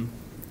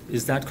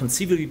 is that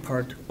conceivably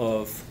part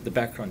of the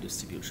background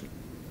distribution?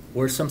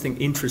 Or is something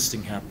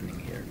interesting happening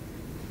here?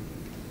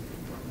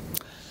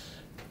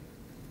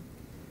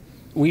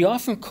 We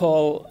often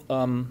call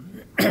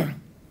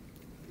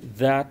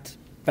that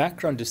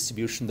background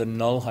distribution the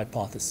null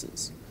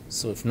hypothesis.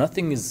 So if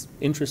nothing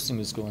interesting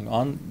is going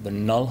on, the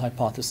null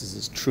hypothesis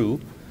is true.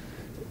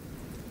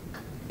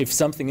 If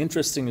something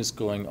interesting is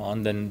going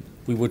on, then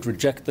we would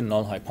reject the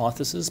null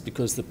hypothesis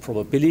because the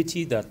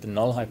probability that the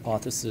null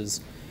hypothesis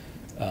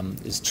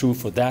is true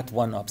for that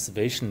one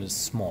observation is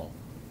small.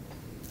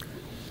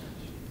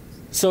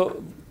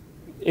 So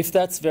if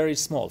that's very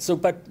small.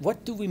 But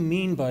what do we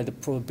mean by the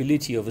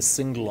probability of a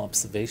single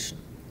observation?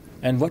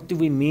 And what do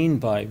we mean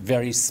by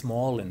very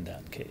small in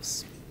that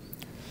case?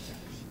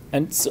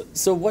 And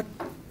so what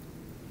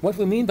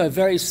we mean by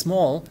very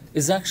small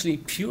is actually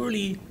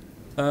purely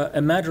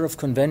a matter of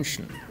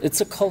convention.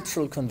 It's a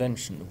cultural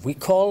convention. We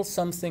call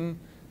something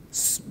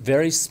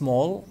very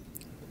small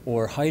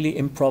or highly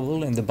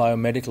improbable in the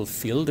biomedical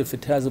field if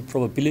it has a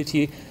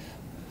probability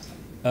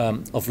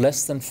of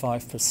less than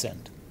 5%.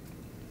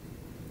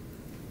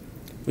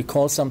 we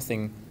call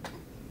something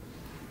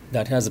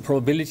that has a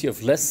probability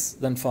of less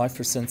than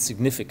 5%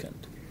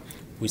 significant.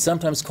 We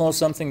sometimes call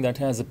something that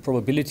has a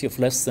probability of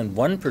less than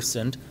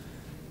 1%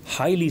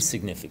 highly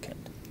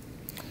significant.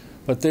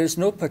 But there's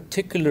no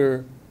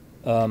particular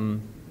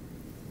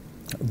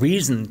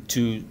reason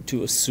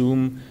to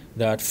assume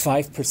that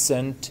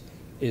 5%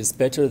 is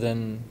better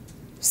than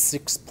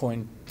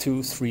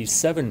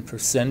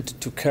 6.237%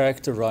 to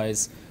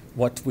characterize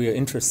what we are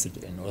interested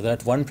in, or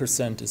that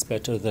 1% is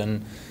better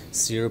than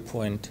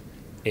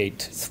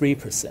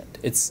 0.83%.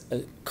 It's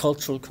a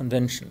cultural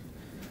convention.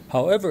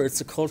 However,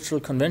 it's a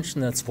cultural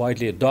convention that's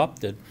widely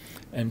adopted,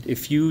 and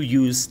if you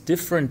use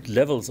different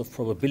levels of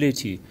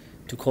probability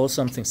to call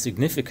something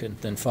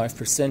significant than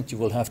 5%, you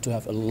will have to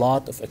have a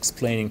lot of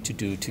explaining to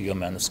do to your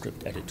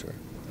manuscript editor.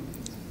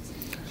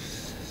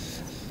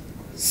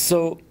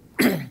 So,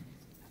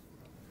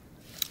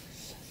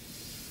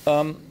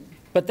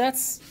 but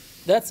that's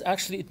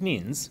actually, it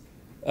means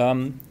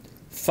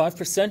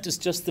 5% is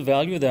just the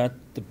value that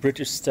the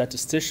British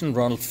statistician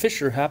Ronald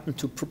Fisher happened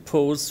to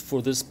propose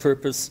for this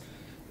purpose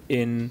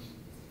in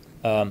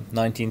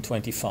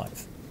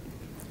 1925.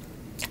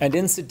 And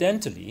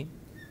incidentally,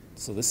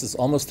 so this is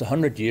almost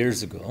 100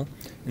 years ago,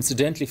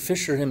 incidentally,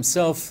 Fisher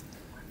himself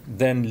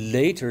then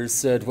later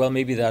said, well,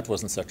 maybe that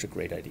wasn't such a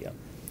great idea.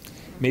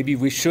 Maybe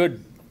we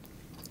should,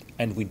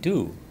 and we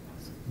do,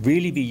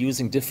 really be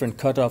using different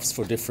cutoffs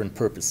for different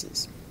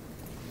purposes.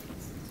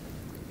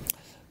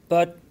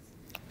 But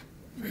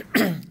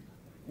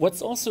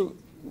what's also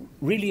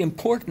really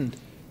important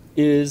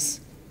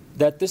is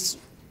that this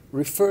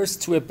refers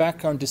to a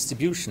background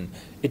distribution.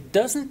 It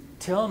doesn't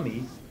tell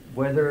me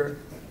whether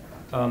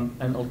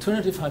an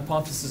alternative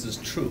hypothesis is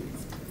true.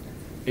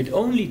 It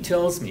only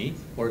tells me,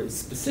 or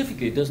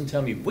specifically it doesn't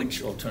tell me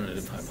which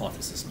alternative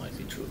hypothesis might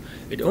be true.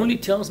 It only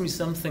tells me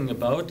something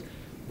about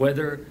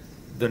whether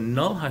the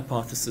null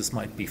hypothesis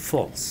might be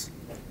false.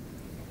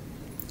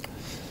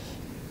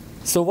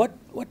 So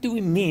what do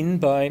we mean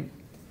by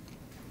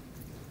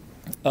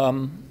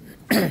the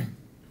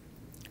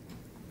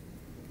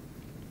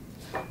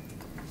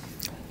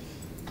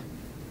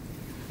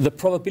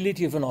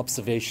probability of an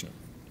observation?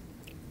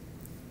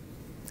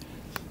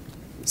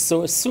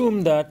 So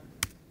assume that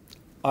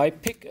I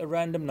pick a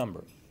random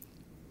number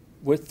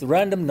with the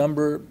random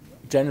number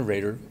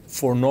generator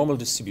for normal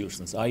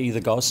distributions, i.e.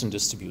 the Gaussian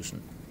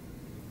distribution.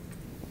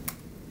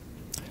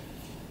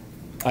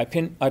 I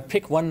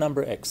pick one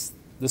number x.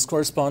 This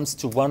corresponds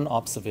to one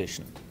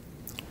observation.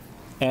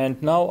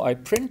 And now I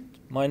print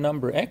my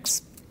number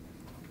x.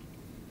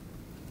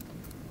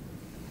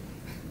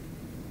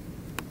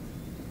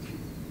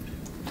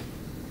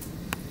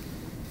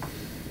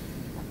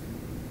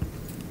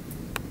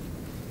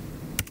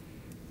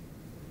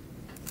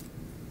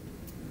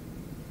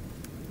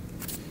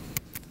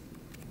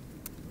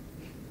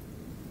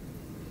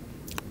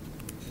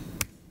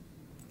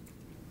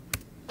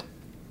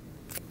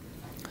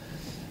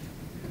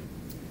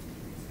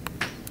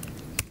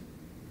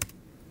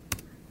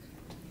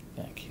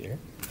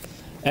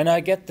 And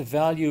I get the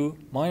value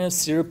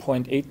minus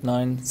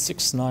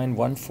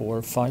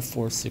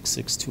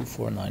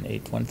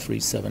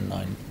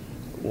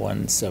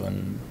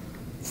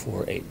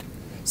 0.8969145466249813791748.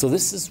 So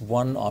this is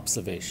one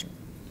observation.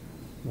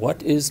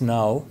 What is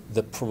now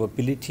the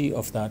probability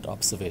of that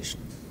observation?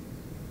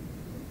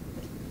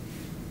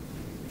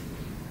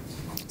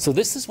 So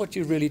this is what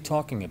you're really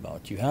talking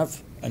about. You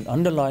have an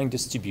underlying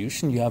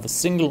distribution, you have a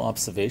single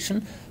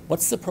observation.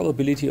 What's the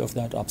probability of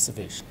that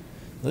observation?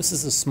 This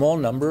is a small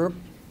number,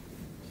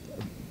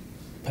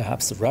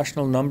 perhaps a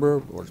rational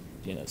number, or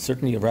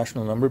certainly a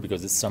rational number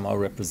because it's somehow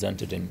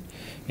represented in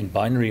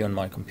binary on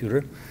my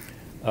computer.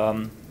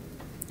 The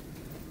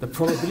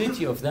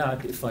probability of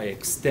that, if I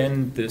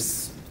extend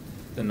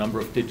the number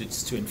of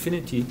digits to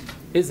infinity,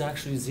 is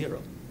actually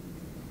 0.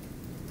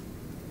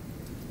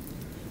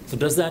 So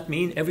does that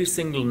mean every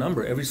single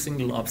number, every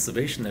single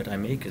observation that I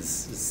make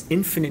is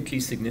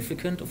infinitely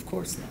significant? Of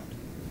course not.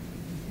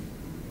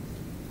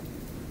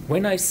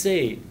 When I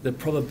say the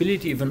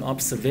probability of an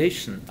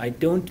observation, I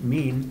don't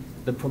mean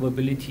the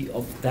probability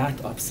of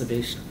that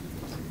observation.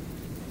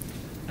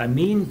 I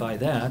mean by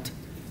that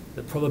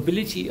the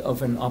probability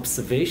of an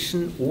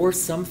observation or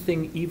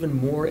something even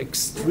more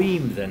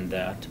extreme than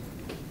that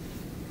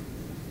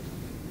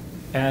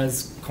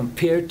as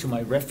compared to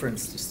my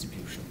reference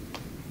distribution.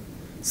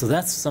 So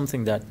that's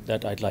something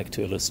that I'd like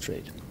to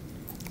illustrate.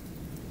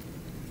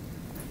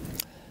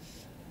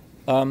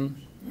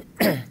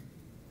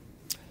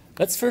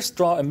 Let's first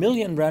draw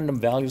 1,000,000 random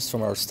values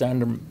from our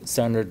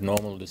standard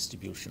normal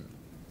distribution.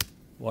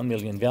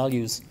 1,000,000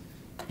 values,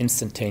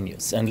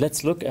 instantaneous. And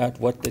let's look at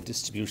what the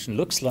distribution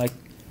looks like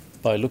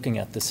by looking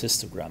at this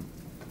histogram.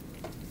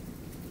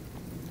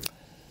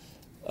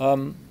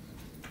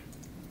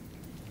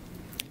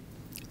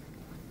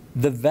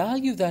 The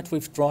value that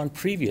we've drawn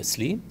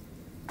previously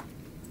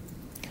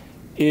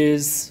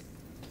is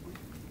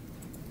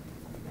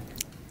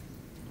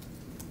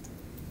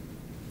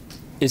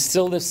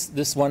still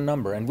this one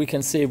number. And we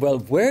can say, well,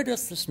 where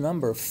does this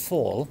number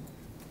fall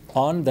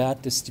on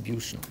that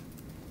distribution?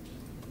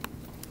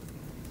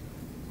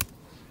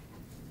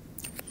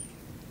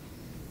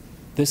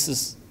 This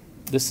is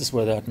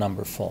where that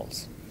number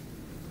falls.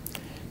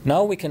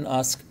 Now we can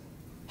ask,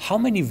 how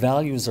many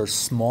values are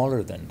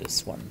smaller than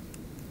this one?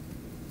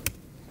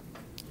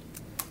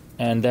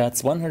 And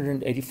that's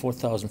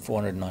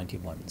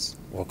 184,491.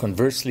 Or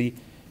conversely,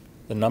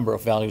 the number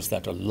of values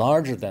that are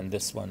larger than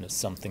this one is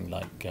something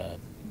like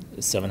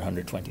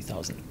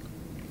 720,000.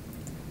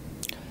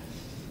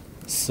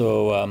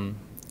 So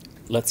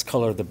let's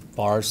color the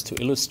bars to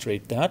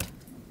illustrate that.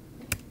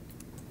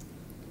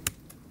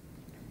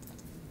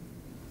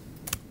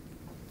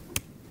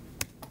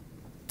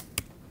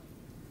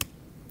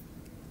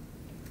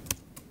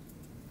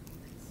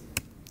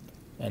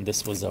 And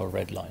this was our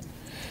red line.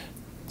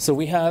 So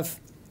we have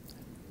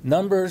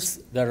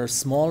numbers that are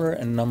smaller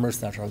and numbers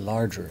that are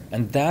larger.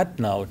 And that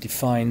now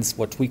defines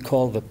what we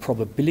call the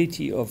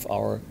probability of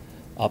our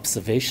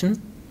observation.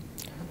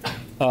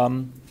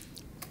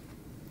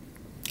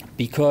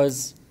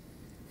 Because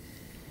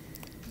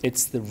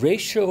it's the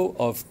ratio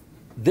of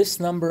this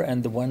number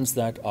and the ones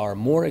that are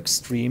more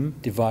extreme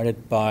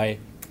divided by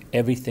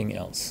everything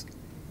else.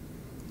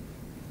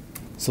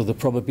 So the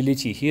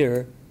probability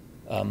here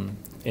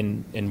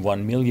in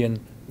 1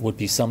 million would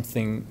be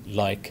something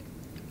like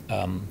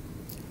 18%.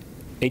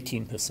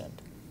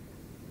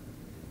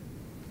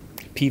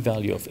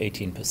 P-value of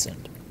 18%.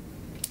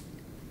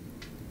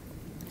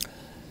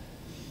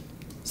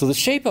 So the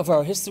shape of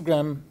our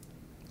histogram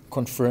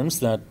confirms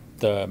that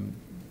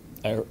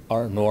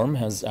our norm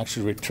has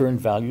actually returned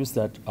values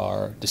that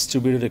are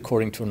distributed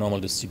according to a normal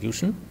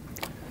distribution.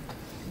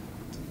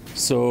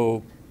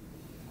 So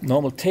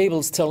normal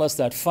tables tell us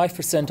that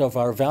 5% of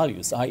our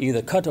values, i.e.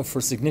 the cutoff for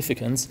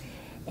significance,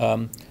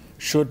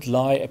 should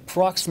lie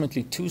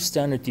approximately 2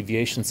 standard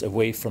deviations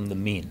away from the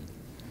mean.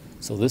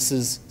 So this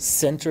is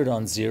centered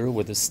on 0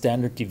 with a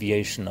standard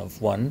deviation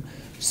of 1.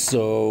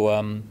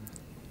 So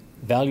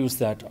values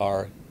that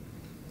are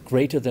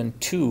greater than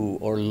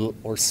 2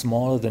 or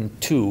smaller than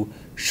 2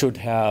 should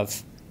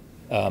have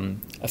a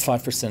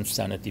 5%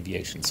 standard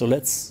deviation. So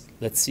let's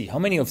see how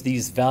many of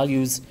these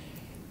values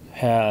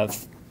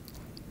have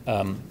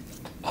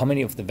how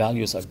many of the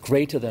values are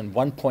greater than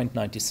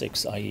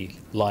 1.96, i.e.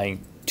 lying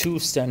 2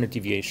 standard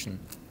deviation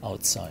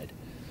outside.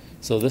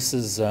 So this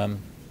is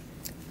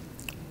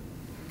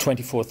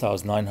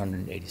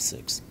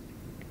 24,986.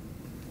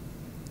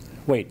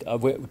 Wait,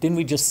 didn't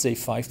we just say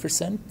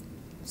 5%?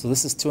 So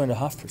this is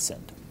 2.5%.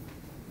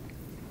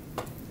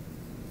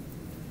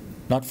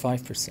 Not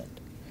 5%.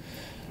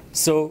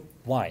 So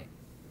why?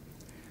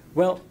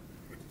 Well,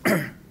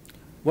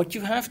 what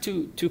you have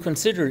to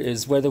consider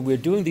is whether we're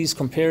doing these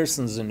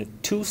comparisons in a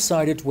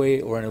two-sided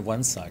way or in a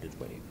one-sided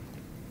way.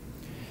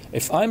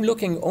 If I'm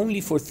looking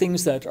only for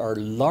things that are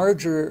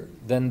larger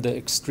than the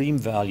extreme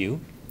value,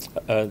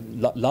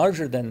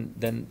 larger than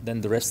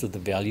the rest of the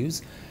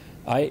values,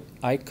 I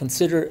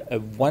consider a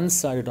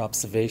one-sided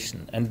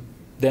observation, and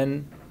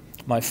then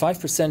my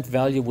 5%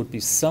 value would be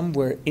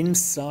somewhere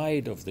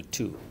inside of the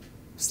 2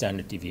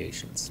 standard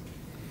deviations.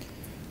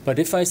 But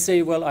if I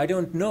say, well, I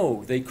don't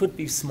know, they could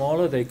be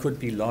smaller, they could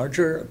be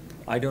larger,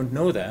 I don't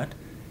know that,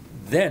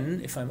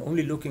 then if I'm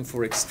only looking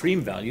for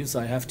extreme values,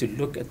 I have to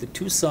look at the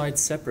 2 sides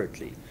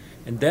separately.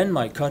 And then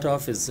my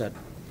cutoff is at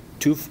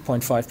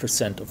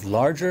 2.5% of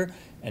larger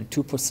and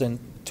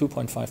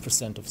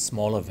 2.5% of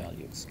smaller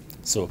values.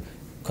 So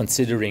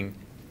considering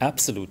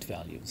absolute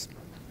values.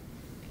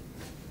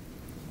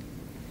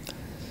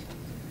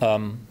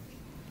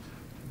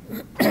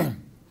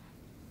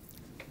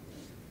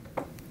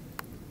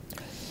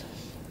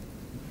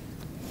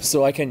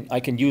 So I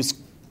can use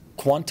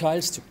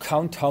quantiles to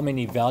count how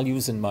many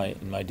values in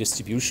my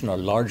distribution are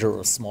larger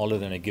or smaller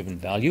than a given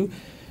value.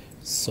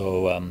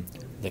 So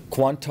the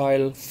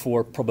quantile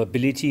for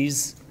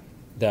probabilities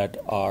that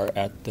are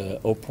at the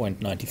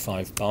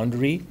 0.95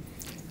 boundary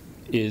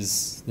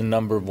is the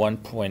number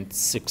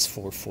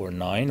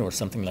 1.6449 or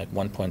something like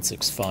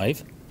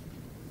 1.65,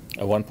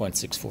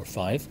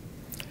 1.645.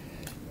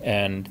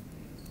 And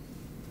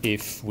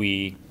if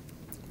we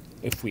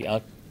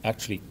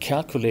actually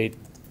calculate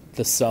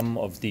the sum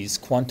of these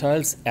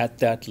quantiles at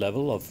that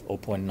level of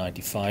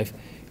 0.95,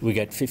 we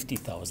get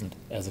 50,000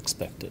 as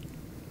expected.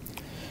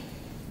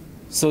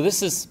 So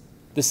this is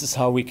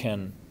how we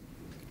can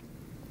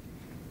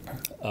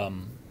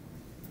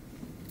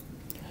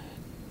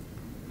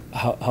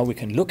how we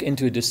can look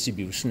into a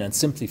distribution and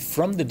simply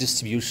from the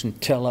distribution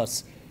tell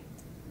us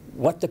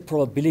what the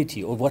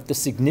probability or what the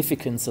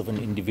significance of an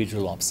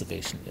individual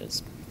observation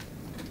is.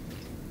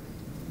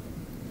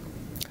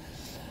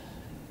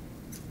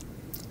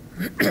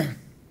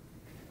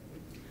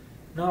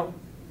 Now,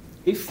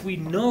 if we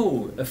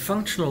know a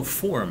functional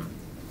form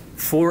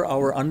for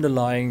our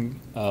underlying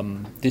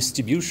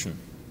distribution,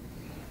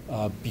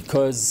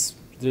 because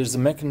there's a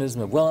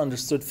mechanism, a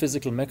well-understood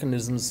physical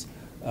mechanisms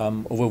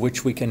over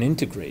which we can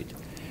integrate,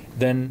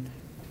 then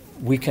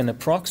we can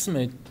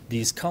approximate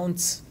these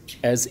counts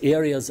as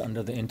areas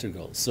under the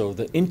integral. So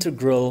the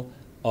integral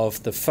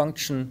of the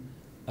function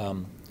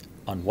on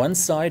one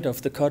side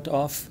of the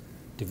cutoff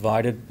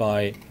divided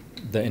by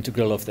the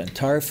integral of the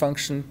entire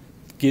function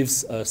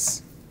gives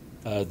us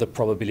the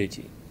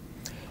probability.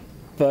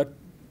 But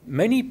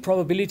many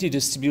probability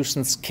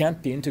distributions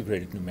can't be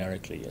integrated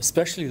numerically,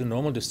 especially the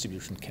normal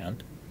distribution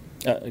can't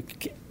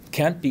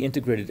be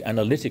integrated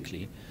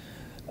analytically,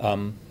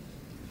 and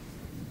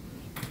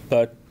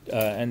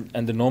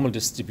the normal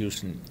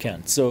distribution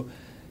can't. So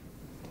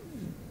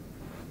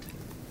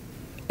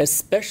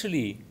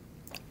especially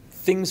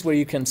things where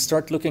you can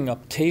start looking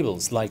up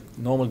tables like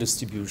normal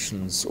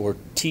distributions or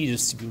t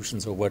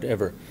distributions or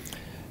whatever,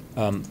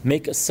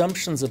 make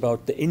assumptions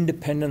about the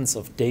independence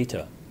of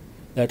data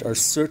that are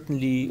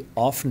certainly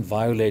often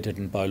violated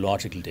in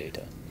biological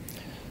data.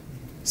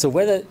 So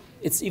whether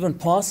it's even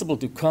possible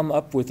to come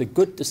up with a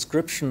good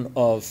description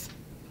of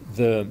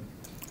the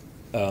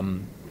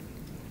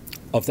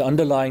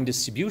underlying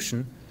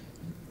distribution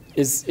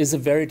is a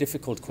very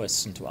difficult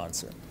question to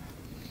answer.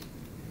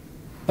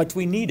 But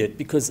we need it,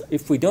 because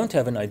if we don't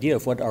have an idea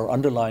of what our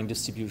underlying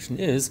distribution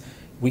is,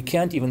 we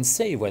can't even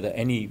say whether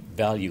any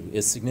value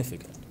is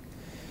significant.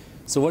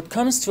 So what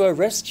comes to our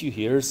rescue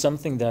here is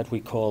something that we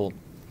call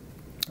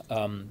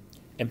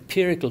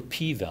empirical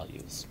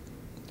p-values.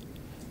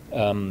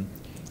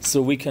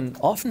 So we can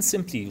often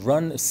simply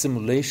run a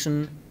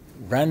simulation,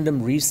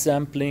 random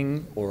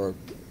resampling, or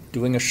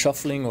doing a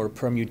shuffling or a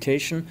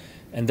permutation,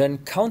 and then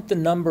count the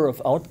number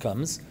of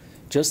outcomes,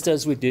 just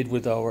as we did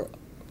with our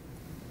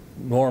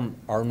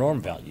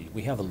norm value.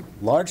 We have a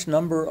large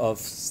number of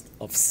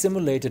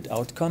simulated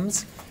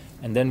outcomes,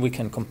 and then we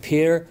can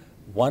compare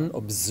one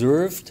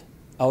observed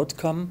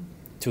outcome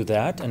to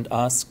that and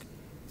ask,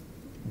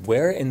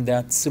 where in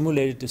that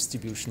simulated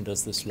distribution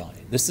does this lie?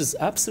 This is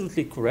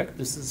absolutely correct.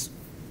 This is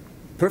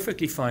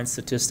perfectly fine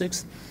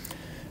statistics.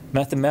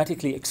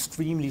 Mathematically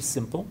extremely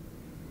simple.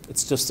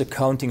 It's just a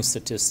counting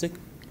statistic.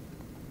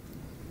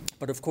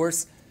 But of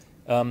course,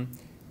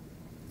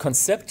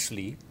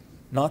 conceptually,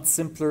 not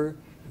simpler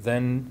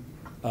than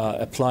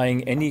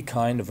applying any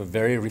kind of a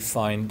very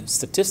refined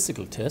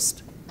statistical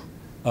test.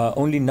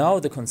 Only now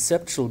the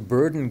conceptual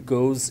burden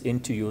goes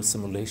into your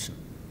simulation.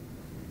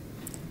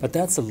 But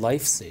that's a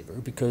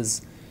lifesaver,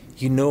 because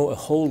you know a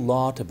whole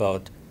lot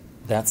about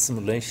that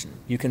simulation.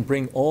 You can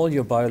bring all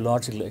your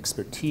biological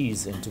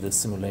expertise into the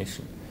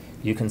simulation.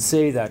 You can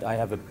say that I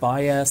have a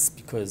bias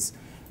because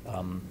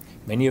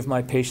many of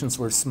my patients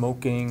were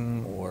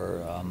smoking,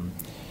 or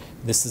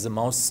this is a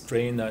mouse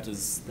strain that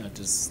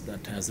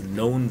has a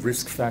known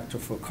risk factor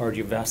for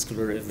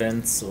cardiovascular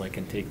events, so I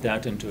can take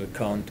that into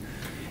account.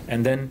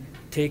 And then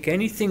take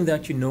anything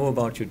that you know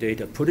about your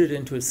data, put it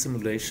into a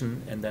simulation,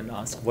 and then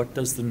ask, what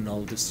does the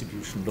null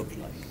distribution look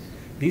like?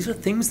 These are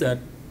things that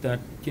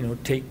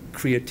take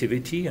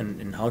creativity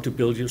and how to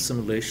build your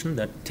simulation,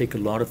 that take a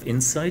lot of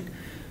insight.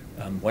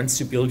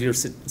 Once you build your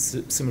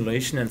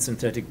simulation and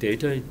synthetic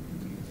data,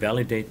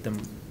 validate them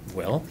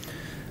well.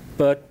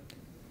 But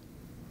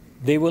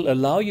they will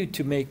allow you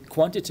to make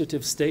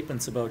quantitative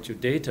statements about your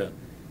data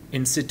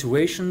in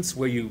situations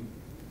where you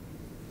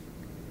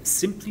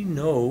simply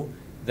know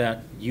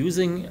that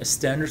using a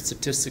standard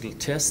statistical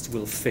test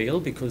will fail,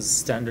 because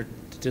standard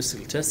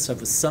statistical tests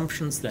have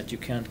assumptions that you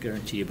can't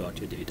guarantee about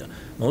your data.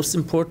 Most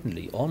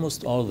importantly,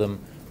 almost all of them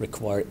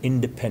require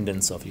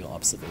independence of your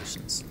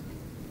observations.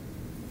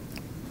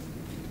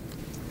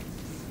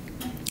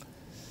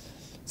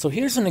 So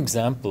here's an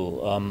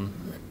example.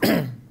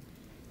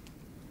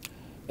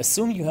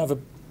 Assume you have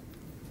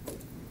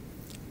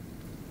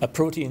a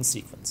protein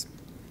sequence.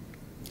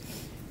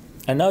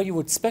 And now you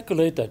would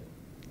speculate that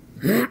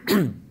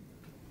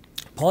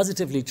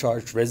positively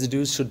charged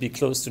residues should be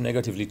close to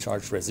negatively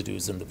charged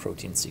residues in the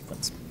protein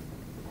sequence,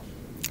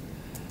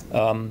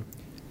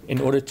 in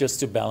order just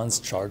to balance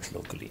charge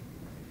locally.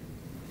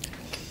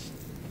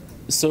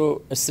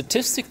 So a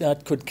statistic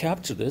that could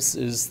capture this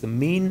is the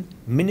mean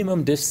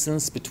minimum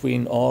distance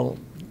between all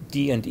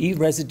D and E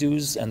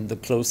residues and the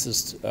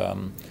closest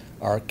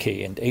R,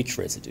 K, and H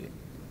residue.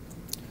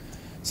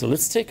 So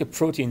let's take a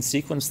protein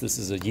sequence. This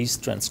is a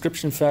yeast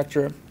transcription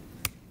factor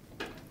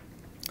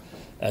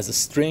as a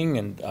string,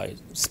 and I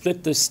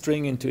split this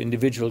string into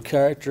individual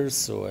characters.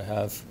 So I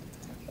have,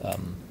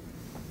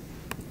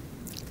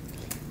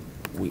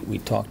 we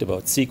talked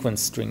about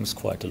sequence strings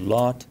quite a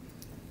lot.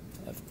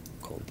 I've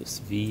called this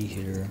V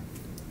here.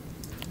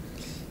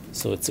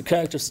 So it's a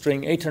character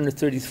string,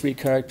 833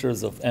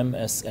 characters of M,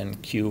 S, N,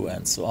 Q,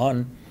 and so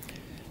on.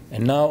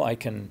 And now I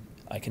can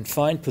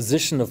find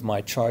position of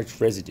my charged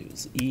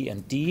residues. E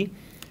and D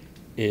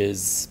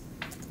is,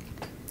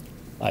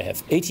 I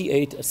have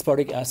 88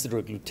 aspartic acid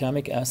or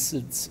glutamic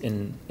acids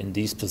in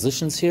these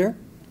positions here,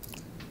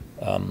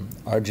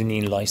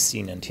 arginine,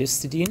 lysine, and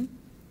histidine.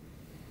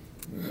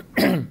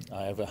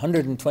 I have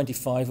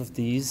 125 of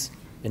these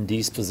in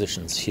these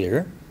positions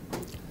here.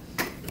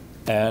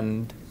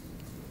 And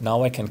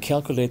now I can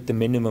calculate the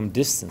minimum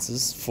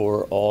distances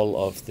for all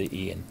of the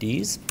E and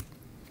Ds.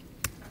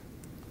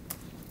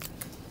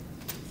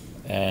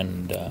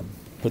 And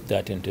put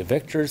that into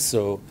vectors.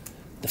 So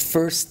the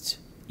first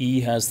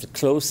E has the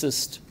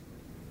closest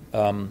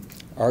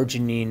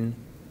arginine,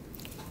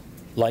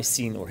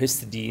 lysine, or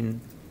histidine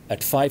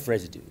at 5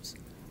 residues.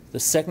 The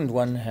second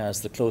one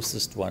has the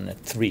closest one at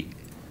 3.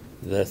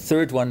 The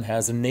third one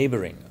has a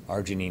neighboring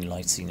arginine,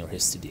 lysine, or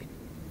histidine.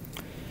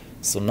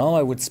 So now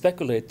I would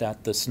speculate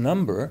that this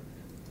number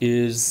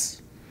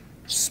is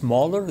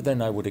smaller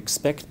than I would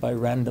expect by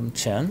random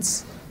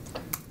chance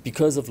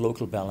because of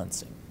local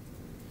balancing.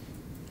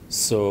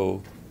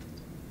 So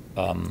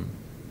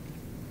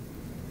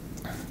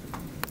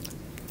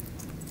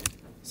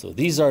so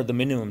these are the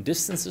minimum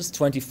distances.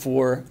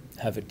 24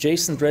 have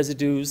adjacent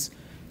residues.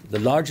 The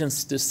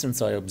largest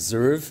distance I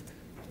observe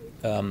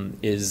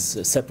is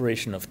a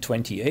separation of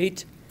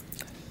 28,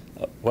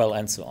 well,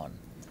 and so on.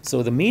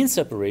 So the mean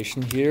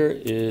separation here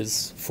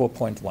is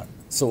 4.1.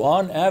 So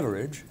on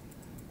average,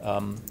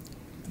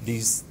 the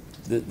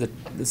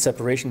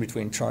separation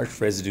between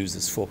charged residues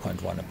is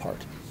 4.1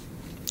 apart.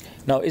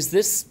 Now, is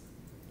this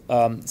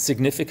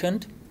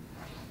significant?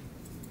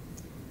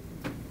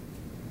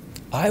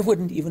 I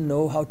wouldn't even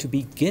know how to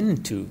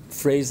begin to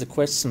phrase a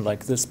question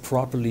like this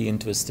properly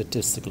into a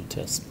statistical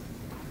test.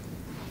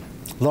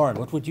 Lauren,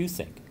 what would you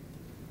think?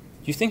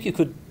 Do you think you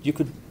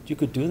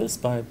could do this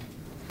by,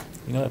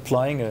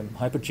 applying a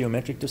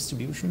hypergeometric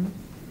distribution?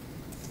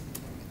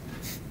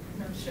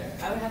 I'm sure.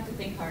 I would have to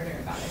think harder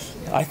about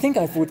it. I think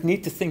I would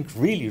need to think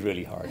really,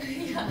 really hard.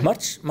 Yeah.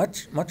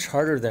 Much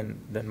harder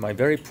than my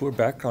very poor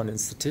background in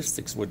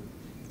statistics would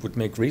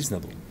make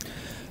reasonable.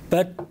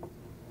 But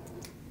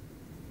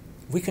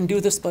we can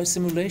do this by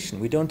simulation.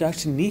 We don't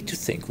actually need to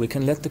think. We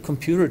can let the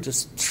computer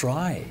just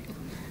try.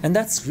 And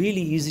that's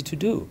really easy to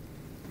do.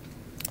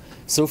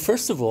 So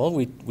first of all,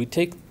 we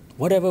take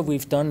whatever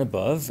we've done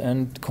above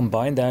and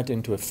combine that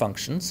into a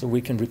function so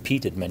we can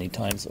repeat it many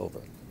times over.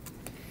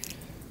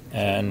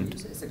 And when you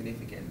say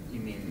significant,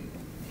 you mean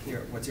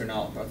here, what's your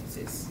null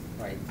hypothesis,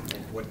 right?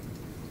 Like what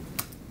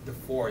the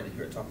 4 that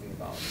you're talking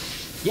about.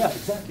 yeah,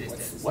 exactly.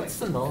 What's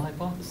the null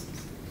hypothesis?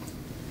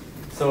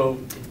 So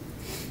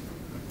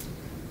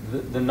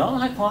the null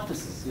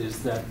hypothesis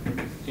is that,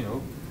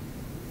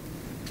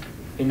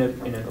 in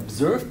an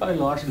observed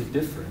biological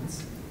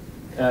difference,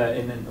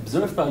 in an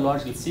observed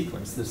biological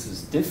sequence, this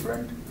is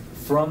different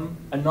from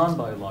a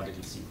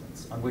non-biological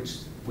sequence on which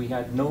we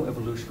had no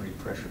evolutionary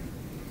pressure.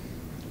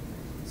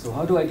 So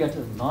how do I get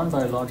a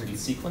non-biological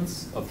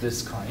sequence of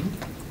this kind?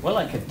 Well,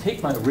 I can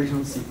take my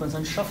original sequence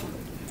and shuffle it.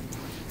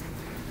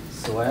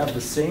 So I have the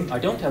same, I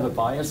don't have a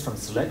bias from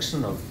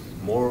selection of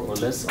more or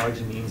less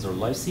arginines or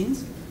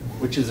lysines,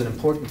 which is an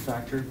important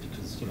factor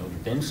because, the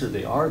denser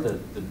they are, the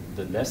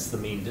less the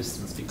mean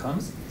distance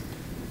becomes.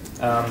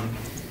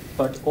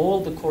 But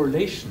all the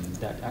correlation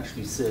that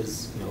actually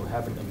says,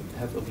 have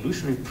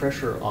evolutionary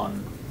pressure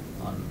on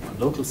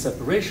local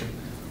separation,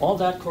 all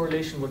that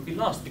correlation would be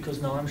lost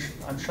because now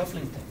I'm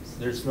shuffling things.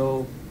 There's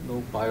no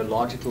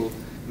biological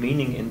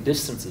meaning in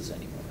distances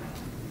anymore.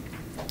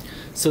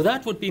 So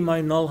that would be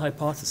my null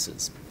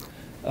hypothesis.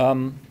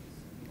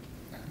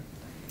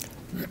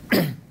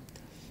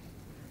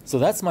 So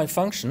that's my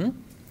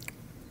function.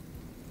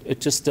 It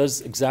just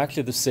does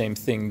exactly the same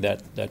thing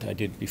that I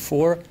did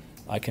before.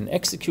 I can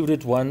execute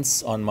it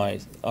once on my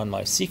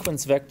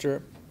sequence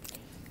vector,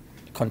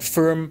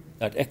 confirm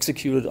that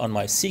executed on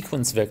my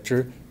sequence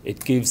vector,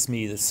 it gives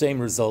me the same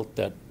result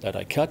that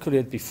I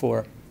calculated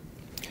before.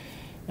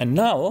 And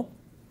now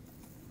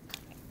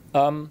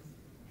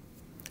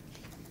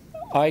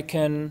I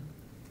can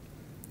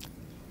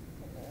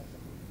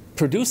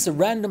produce a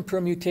random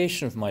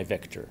permutation of my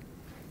vector.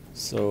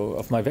 So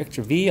of my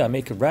vector v, I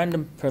make a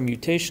random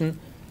permutation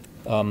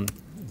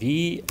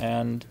v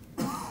and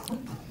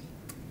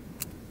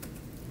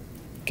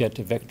get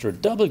a vector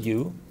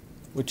w,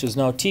 which is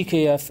now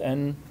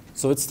tkfn.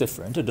 So it's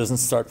different. It doesn't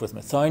start with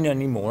methionine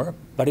anymore,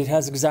 but it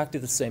has exactly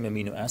the same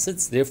amino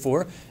acids,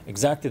 therefore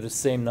exactly the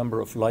same number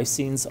of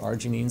lysines,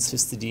 arginines,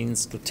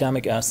 histidines,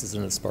 glutamic acids,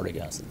 and aspartic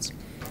acids.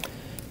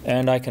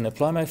 And I can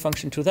apply my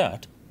function to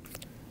that.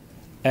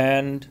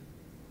 And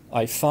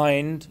I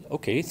find,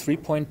 okay,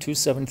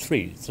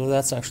 3.273. So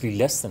that's actually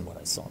less than what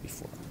I saw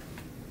before.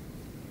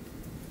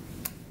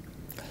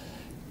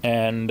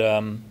 And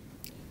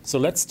so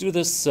let's do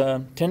this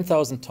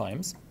 10,000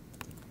 times.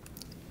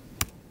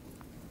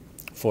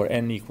 For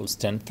n equals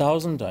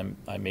 10,000,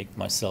 I make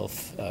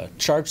myself a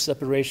charge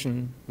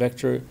separation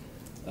vector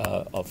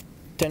of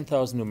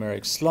 10,000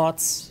 numeric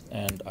slots,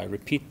 and I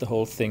repeat the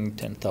whole thing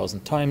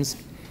 10,000 times.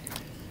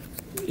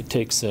 It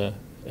takes a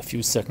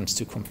few seconds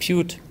to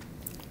compute,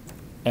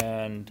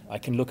 and I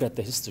can look at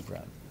the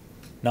histogram.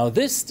 Now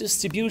this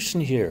distribution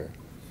here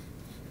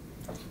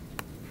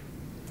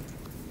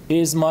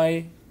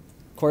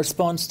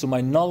corresponds to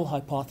my null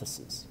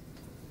hypothesis.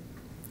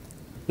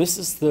 This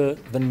is the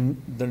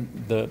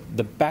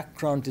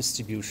background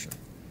distribution.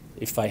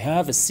 If I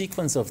have a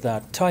sequence of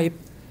that type,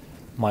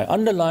 my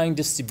underlying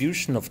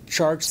distribution of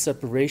charge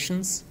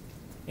separations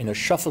in a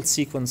shuffled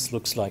sequence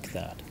looks like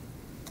that.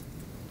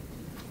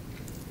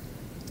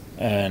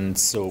 And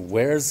so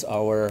where's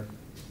our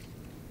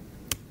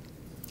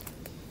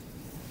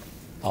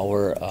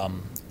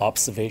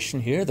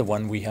observation here, the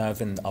one we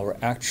have in our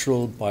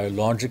actual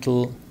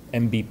biological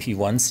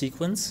MBP1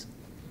 sequence?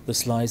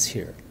 This lies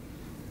here.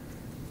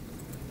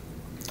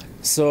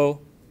 So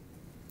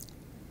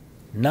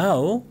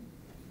now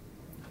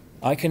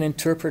I can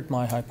interpret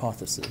my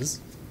hypothesis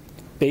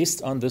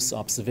based on this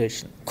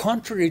observation.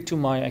 Contrary to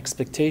my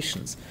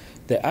expectations,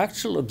 the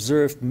actual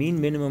observed mean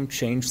minimum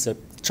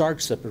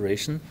charge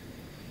separation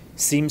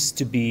seems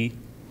to be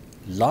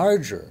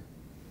larger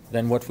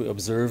than what we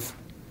observe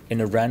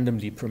in a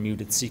randomly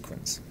permuted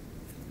sequence.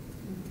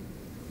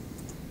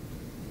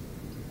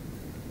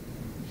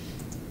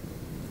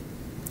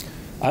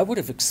 I would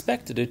have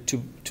expected it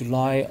to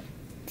lie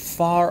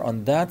far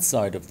on that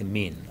side of the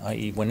mean,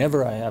 i.e.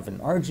 whenever I have an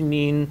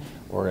arginine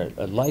or a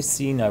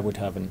lysine, I would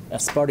have an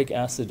aspartic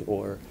acid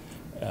or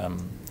a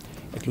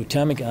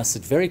glutamic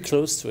acid very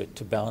close to it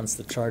to balance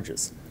the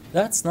charges.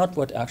 That's not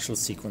what actual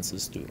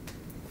sequences do.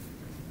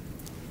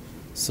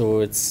 So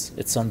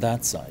it's on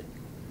that side.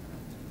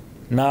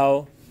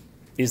 Now,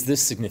 is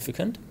this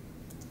significant?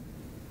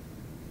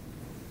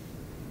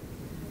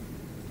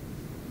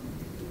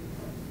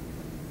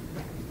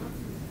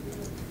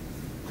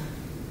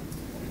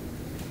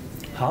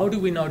 How do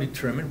we now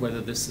determine whether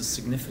this is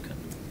significant?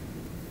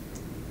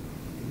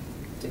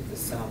 Take the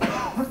sum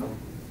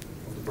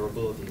of the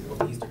probabilities of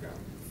the histogram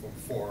from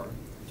 4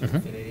 to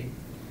infinity,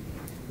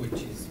 which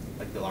is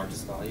like the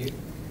largest value,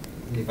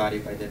 and divide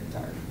it by the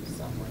entire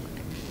sum.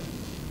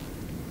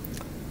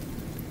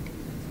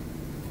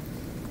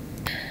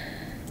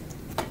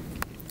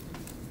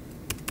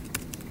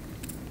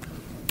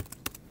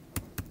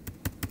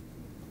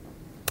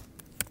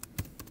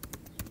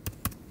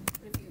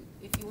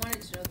 If you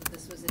wanted to know that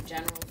this was a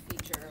general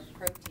feature of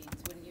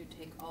proteins, wouldn't you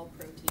take all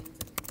proteins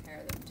and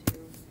compare them to?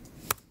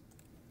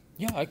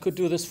 Yeah, I could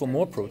do this for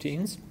more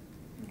proteins.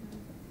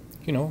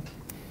 You know,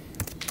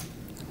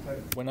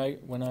 when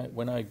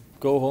I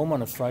go home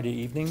on a Friday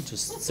evening,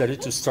 just set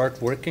it to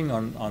start working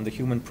on the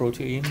human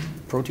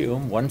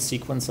proteome, one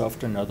sequence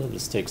after another.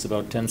 This takes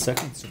about 10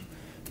 seconds.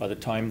 By the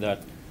time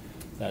that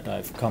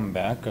I've come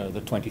back,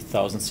 the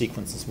 20,000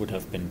 sequences would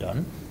have been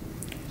done.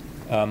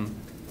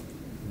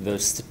 The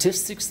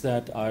statistics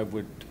that I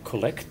would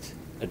collect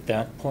at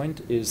that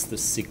point is the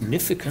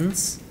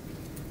significance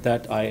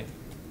that I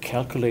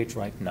calculate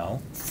right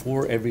now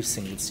for every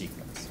single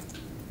sequence.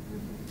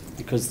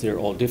 Because they're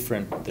all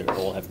different, they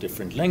all have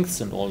different lengths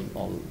and all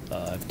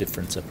have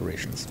different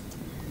separations.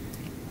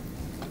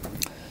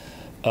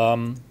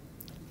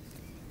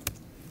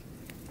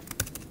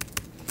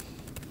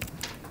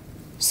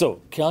 So,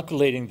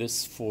 calculating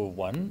this for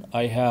one,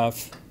 I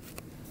have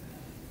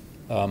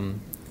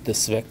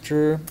this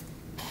vector,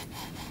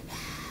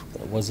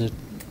 what was it,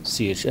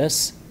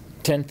 CHS,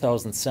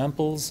 10,000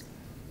 samples.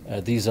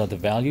 These are the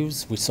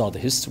values. We saw the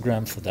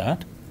histogram for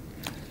that.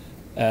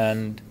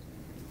 And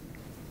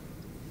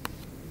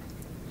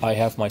I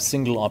have my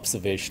single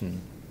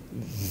observation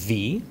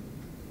V.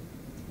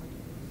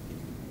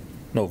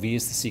 No, V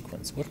is the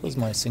sequence. What was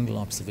my single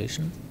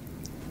observation?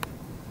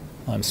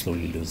 I'm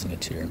slowly losing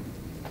it here.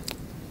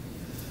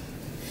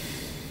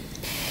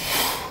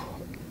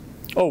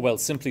 Oh, well,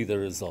 simply the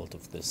result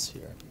of this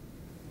here.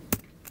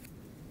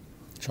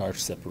 Charge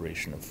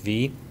separation of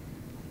V.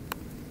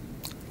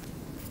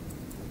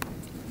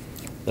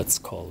 Let's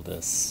call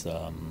this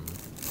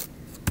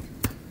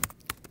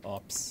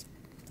ops.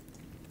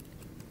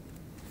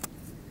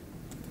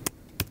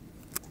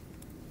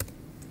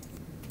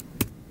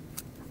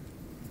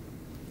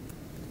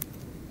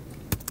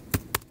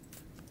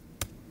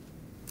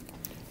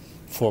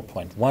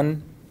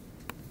 .1.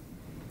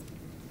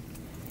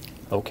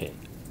 Okay,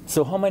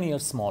 so how many are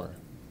smaller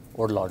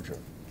or larger?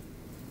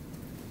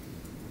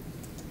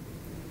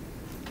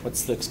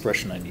 What's the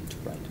expression I need to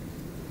write?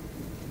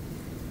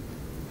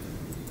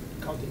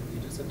 Counting,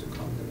 you just have to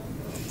count the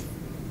number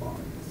of bars.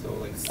 So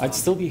like I'd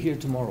still be here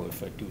tomorrow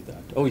if I do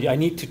that. Oh, yeah, I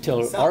need to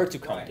tell R to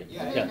count it.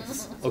 Yeah.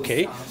 Yes. So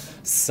Okay.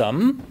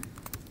 Sum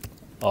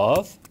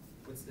of.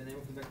 What's the name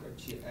of the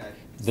vector?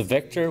 The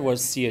vector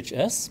was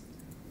CHS.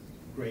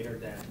 Greater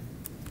than.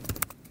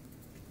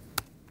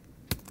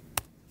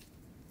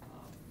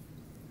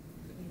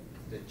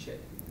 The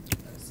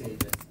say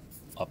this.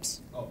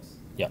 Ops. Ops.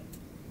 Yeah.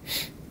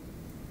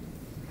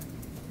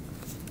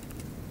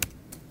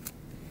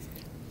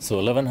 So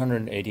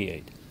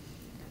 1188.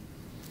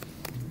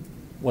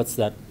 What's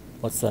that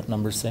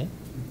number say?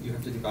 You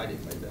have to divide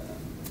it by the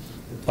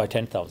By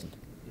 10,000.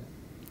 Yeah.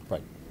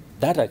 Right.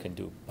 That I can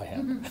do by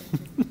hand.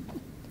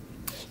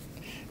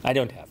 I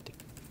don't have to.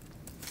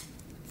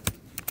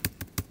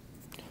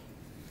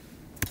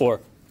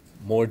 Or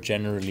more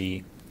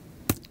generally,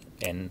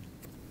 N,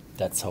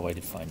 that's how I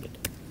defined it.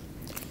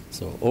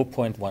 So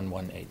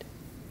 0.118.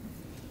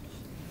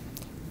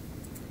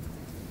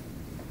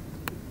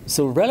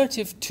 So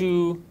relative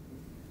to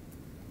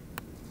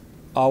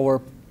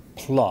our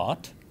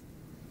plot,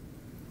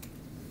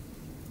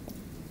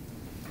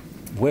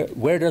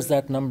 where does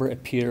that number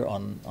appear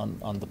on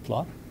the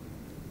plot?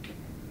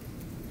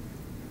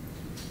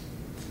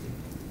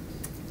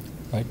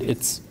 Right,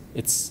 it's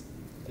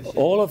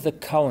all of the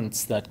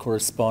counts that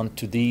correspond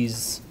to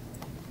these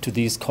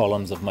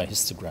columns of my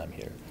histogram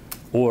here.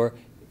 Or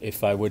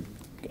if I would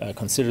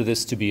consider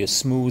this to be a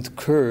smooth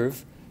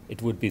curve,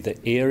 it would be the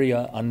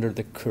area under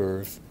the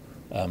curve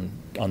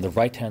on the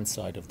right-hand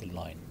side of the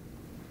line.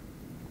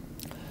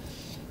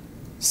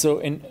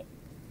 So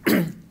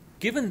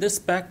given this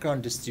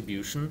background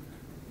distribution,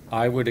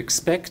 I would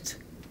expect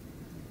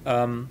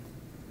to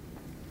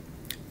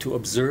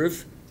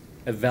observe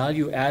a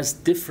value as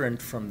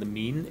different from the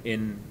mean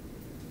in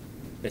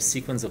a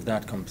sequence of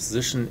that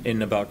composition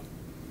in about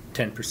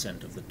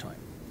 10% of the time.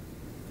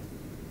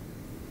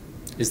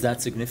 Is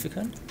that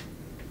significant?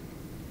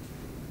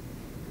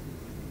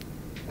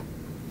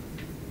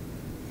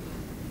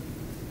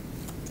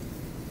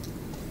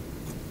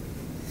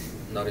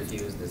 Not if you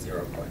use the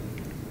 0 point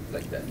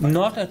like that.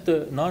 Not at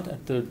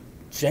the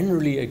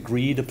generally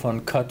agreed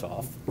upon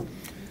cutoff.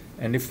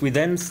 And if we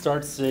then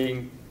start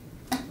saying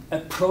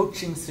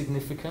approaching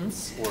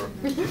significance or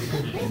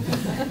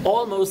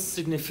almost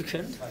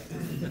significant,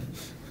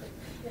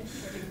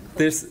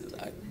 there's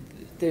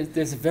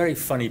a very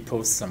funny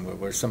post somewhere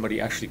where somebody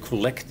actually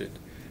collected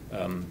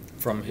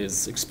from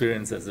his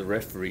experience as a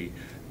referee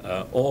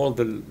all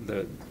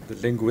the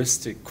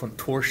linguistic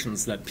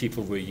contortions that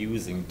people were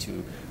using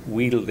to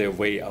wheedle their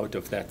way out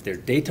of that. Their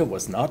data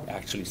was not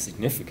actually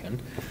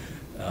significant.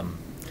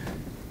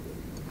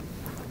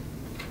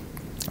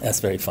 That's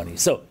very funny.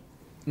 So,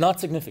 not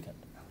significant.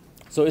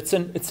 So it's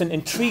an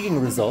intriguing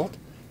result.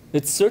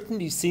 It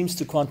certainly seems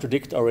to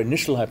contradict our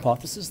initial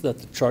hypothesis that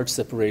the charge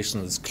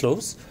separation is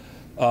close.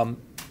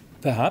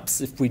 Perhaps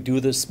if we do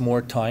this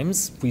more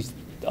times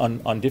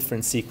on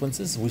different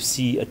sequences, we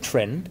see a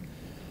trend.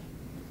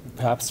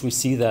 Perhaps we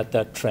see that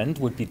that trend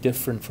would be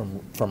different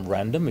from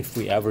random if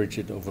we average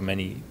it over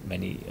many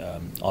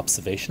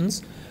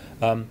observations.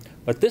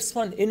 But this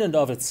one in and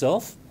of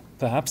itself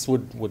perhaps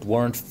would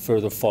warrant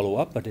further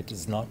follow-up, but it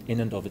is not in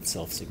and of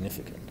itself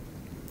significant.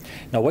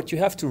 Now what you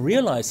have to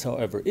realize,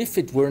 however, if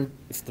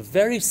the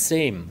very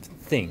same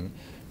thing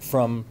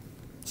from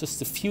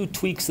just a few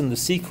tweaks in the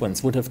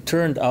sequence would have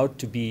turned out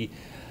to be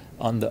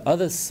on the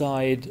other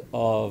side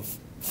of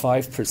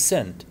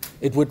 5%,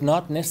 it would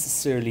not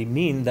necessarily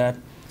mean that,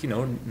 you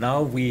know,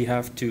 now we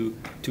have to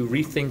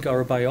rethink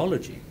our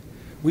biology.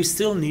 We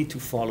still need to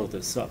follow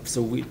this up.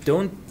 So we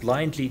don't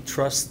blindly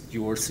trust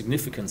your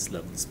significance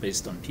levels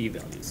based on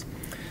p-values.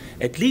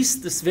 At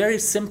least this very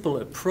simple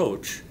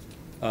approach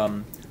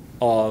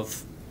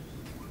of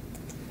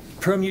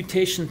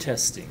permutation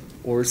testing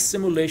or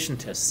simulation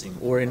testing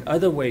or in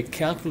other way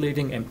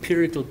calculating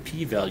empirical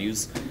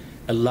p-values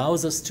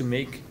allows us to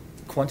make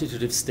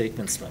quantitative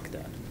statements like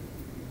that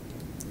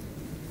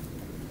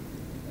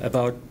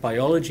about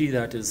biology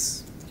that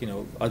is, you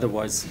know,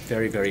 otherwise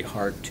very, very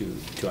hard to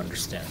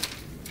understand.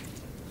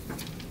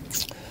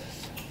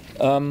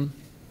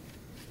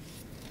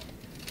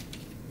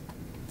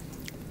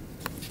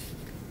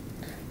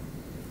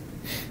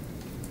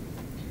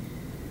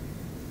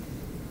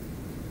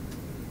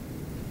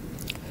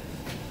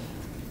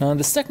 Now, in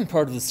the second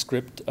part of the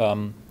script,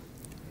 I'm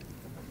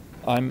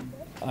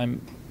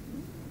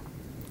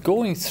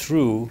going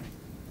through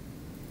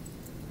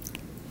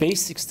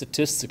basic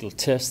statistical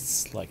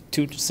tests like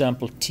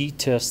two-sample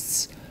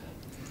t-tests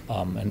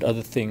and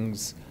other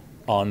things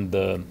on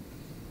the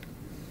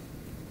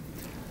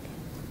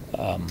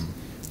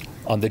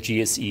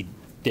GSE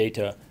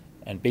data,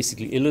 and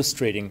basically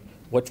illustrating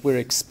what we're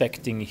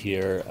expecting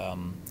here,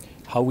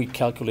 how we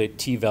calculate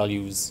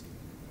t-values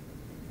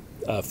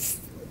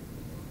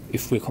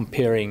if we're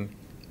comparing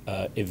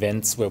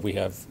events where we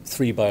have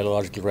 3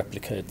 biological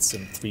replicates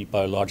and 3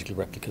 biological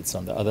replicates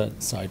on the other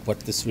side,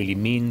 what this really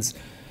means,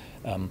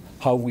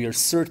 how we are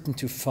certain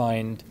to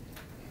find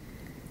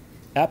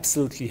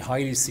absolutely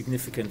highly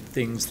significant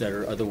things that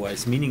are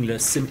otherwise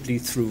meaningless simply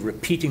through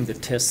repeating the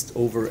test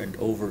over and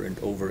over and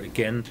over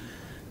again,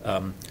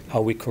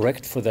 how we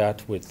correct for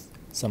that with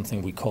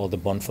something we call the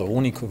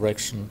Bonferroni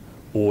correction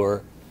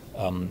or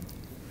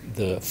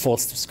the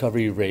false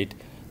discovery rate.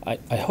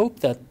 I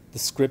hope that the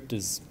script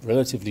is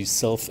relatively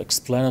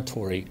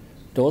self-explanatory.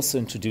 It also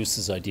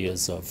introduces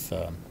ideas of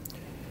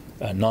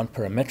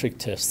non-parametric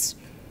tests.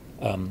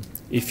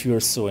 If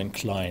you're so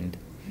inclined,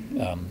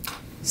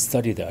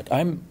 study that.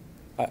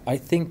 I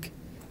think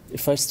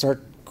if I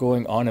start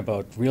going on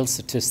about real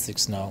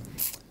statistics now,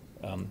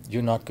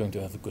 you're not going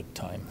to have a good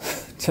time.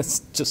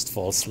 just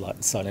fall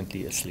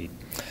silently asleep.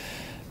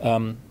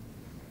 I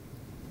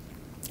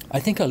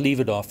think I'll leave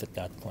it off at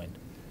that point.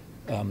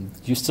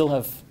 You still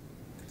have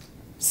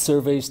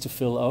surveys to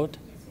fill out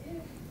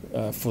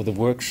for the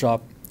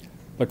workshop,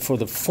 but for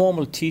the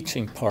formal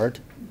teaching part,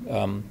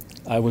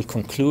 I will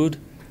conclude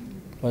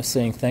by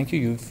saying thank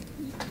you.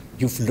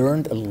 You've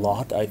learned a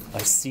lot. I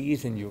see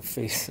it in your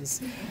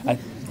faces.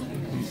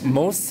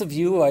 Most of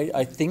you,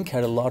 I think,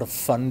 had a lot of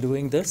fun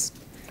doing this.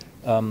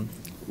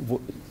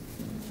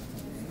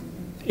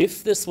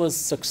 If this was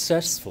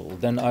successful,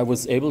 then I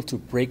was able to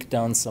break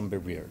down some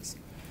barriers.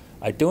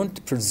 I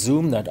don't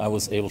presume that I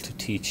was able to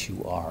teach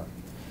you R.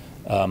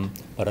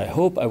 But I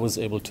hope I was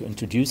able to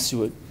introduce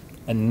you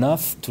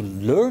enough to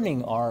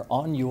learning R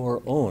on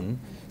your own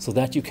so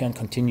that you can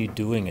continue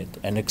doing it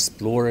and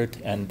explore it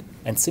and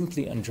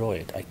simply enjoy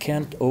it. I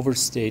can't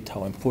overstate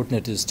how important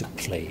it is to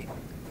play.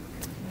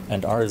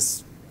 And R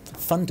is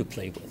fun to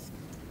play with.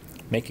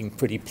 making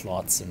pretty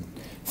plots and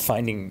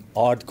finding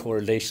odd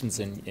correlations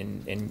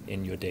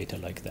in your data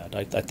like that.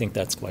 I think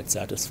that's quite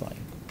satisfying.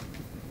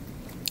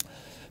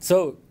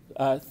 So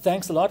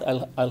thanks a lot.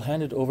 I'll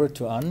hand it over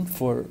to Anne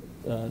for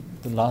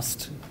the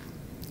last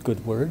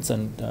good words,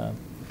 and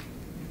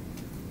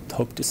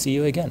hope to see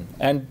you again.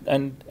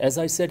 And as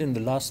I said in the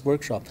last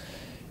workshop,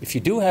 if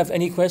you do have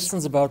any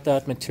questions about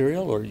that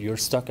material or you're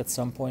stuck at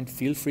some point,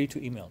 feel free to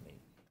email me.